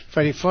 myself,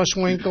 Freddie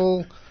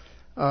Fusswinkle,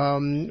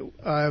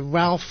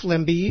 Ralph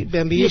Lembiesi.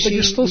 Yeah, but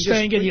you're still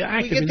staying in your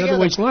active. In other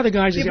words, a lot of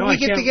guys. Yeah, we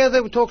get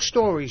together, we talk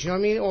stories. You know what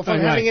I mean? Or if I'm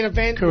having an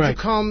event, you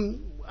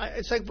come.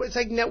 It's like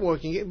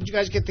networking. You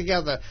guys get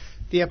together.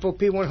 The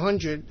FOP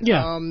 100.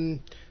 Yeah.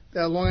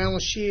 The Long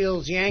Island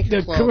Shields,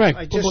 Yankee Club.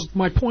 Correct. But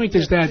my point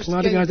is that a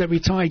lot of guys that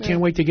retire can't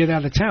wait to get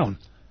out of town.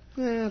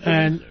 Yeah,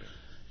 and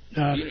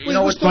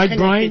right,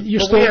 Brian?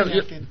 You're still.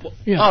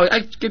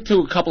 I get to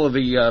a couple of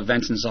the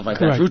events and stuff like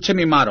that through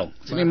Timmy Motto.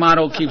 Timmy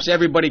Motto keeps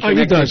everybody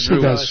connected.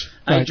 He does.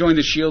 I joined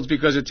the Shields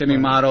because of Timmy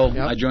Motto.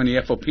 I joined the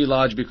FOP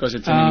Lodge because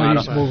of Timmy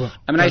Motto.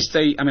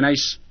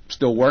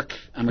 still work.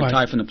 I'm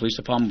retired from the police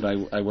department,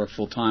 but I work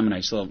full time, and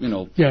I still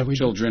have,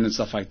 children and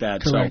stuff like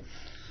that. Correct. So,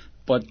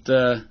 but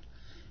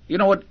you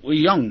know what? We're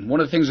young. One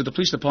of the things with the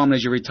police department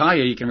is you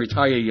can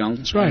retire young.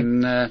 That's right.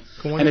 And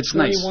it's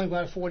nice.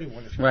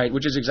 41, right,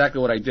 which is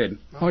exactly what I did.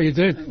 Oh, you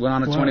did? Went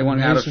on a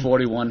 21 out of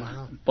 41.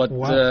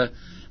 Wow.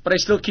 But I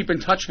still keep in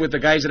touch with the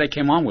guys that I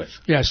came on with.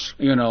 Yes.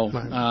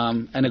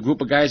 And a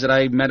group of guys that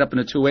I met up in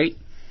the 2-8.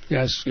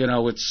 Yes.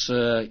 It's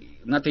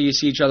not that you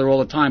see each other all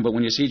the time, but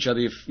when you see each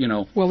other,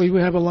 Well, we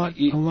have a lot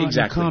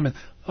exactly. in common.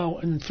 Oh,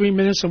 in 3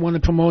 minutes, I want to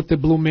promote the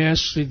Blue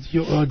Mass,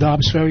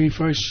 Dobbs Ferry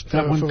first.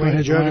 That one, go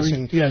ahead,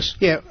 Larry. Yes.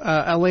 Yeah,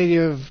 Our Lady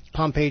of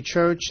Pompeii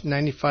Church,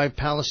 95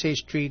 Palisade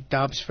Street,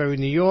 Dobbs Ferry,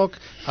 New York,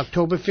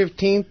 October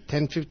 15th,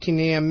 10:15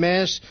 a.m.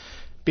 Mass,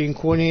 being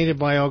coordinated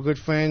by our good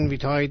friend,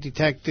 retired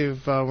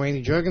Detective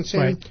Randy Jurgensen.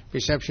 Right.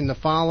 Reception to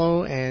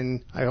follow,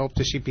 and I hope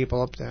to see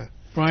people up there.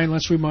 Brian,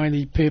 let's remind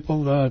the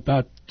people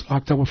about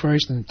October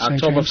 1st and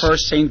October 1st,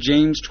 St.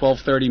 James,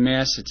 12:30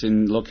 Mass. It's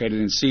located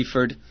in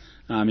Seaford.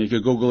 You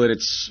could Google it.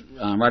 It's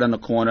right on the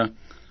corner.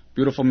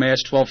 Beautiful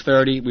Mass,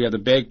 12:30. We have the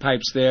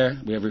bagpipes there.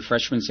 We have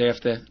refreshments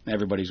after.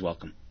 Everybody's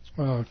welcome.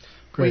 Oh,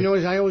 great.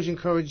 Well, I always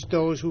encourage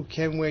those who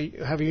can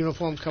have a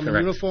uniform come in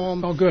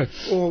uniform. Oh, good.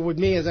 Or with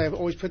me, as I've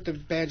always put the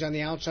badge on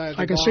the outside.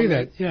 I can see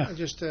that. Yeah.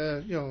 Just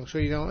so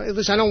you know.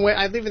 Listen,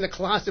 I live in the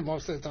closet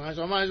most of the time,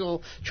 so I might as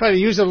well try to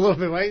use it a little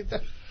bit, right?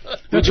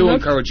 We do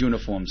encourage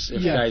uniforms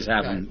if you guys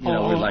have them. We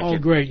like it. Oh,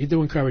 great! You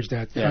do encourage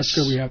that. Yes. That's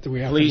good. We have to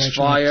police,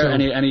 fire,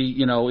 any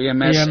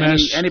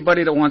EMS,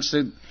 anybody that wants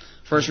to.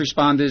 First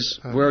responders,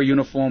 wear a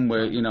uniform.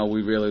 We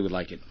really would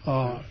like it.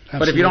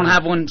 But if you don't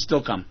have one,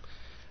 still come.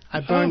 I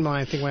burned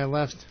mine, I think, when I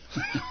left.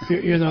 I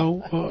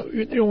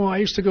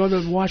used to go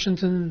to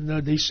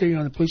Washington, D.C.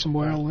 on the police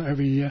memorial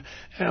every year,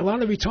 and a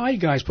lot of retired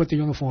guys put the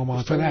uniform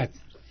on for that.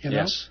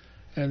 Yes.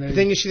 And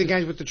then you see the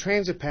guys with the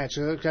transit patch.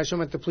 The guys show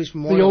them at the police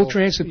memorial. The old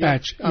transit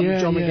patch. Joe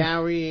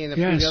McGarry and a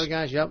few of the other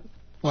guys. Yep.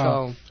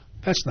 Wow. So,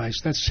 that's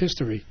nice. That's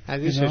history. That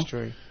is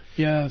history.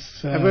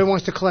 Yes. Everybody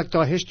wants to collect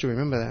our history.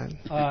 Remember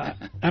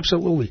that.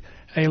 Absolutely.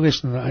 Hey,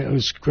 listen, it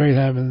was great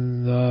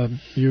having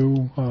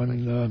you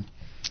on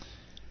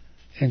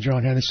and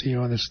John Fennessy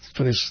on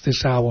for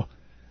this hour.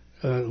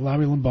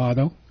 Larry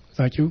Lombardo.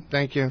 Thank you.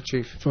 Thank you,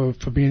 Chief. For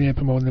being here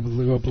promoting the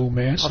Blue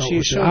Mass. I'll see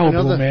you soon. Our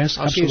Blue Mass.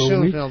 I'll see you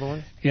soon for another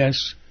one.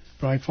 Yes.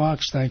 Brian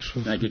Fox, thanks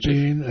for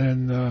being.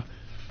 And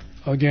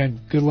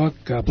again, good luck.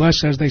 God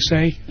bless, as they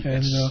say.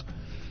 And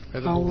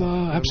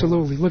I'll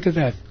absolutely look at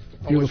that.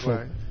 Beautiful.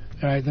 Right.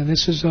 All right, then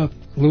this is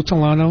Lou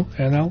Telano,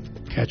 and I'll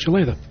catch you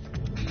later.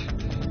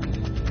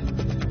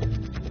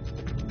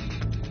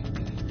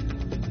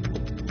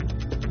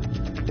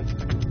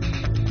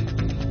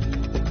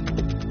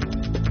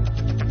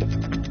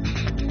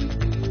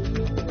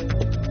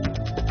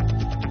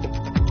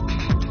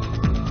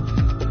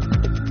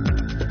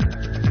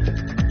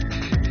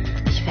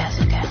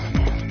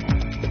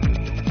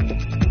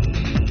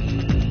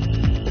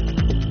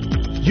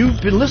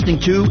 You've been listening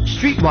to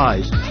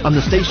Streetwise on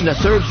the station that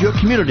serves your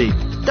community,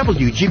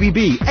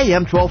 WGBB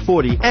AM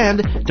 1240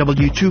 and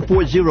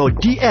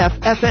W240DF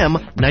FM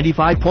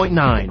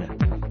 95.9.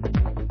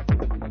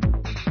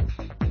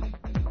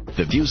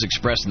 The views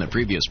expressed in the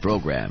previous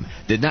program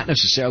did not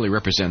necessarily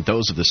represent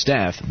those of the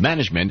staff,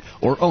 management,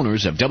 or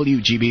owners of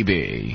WGBB.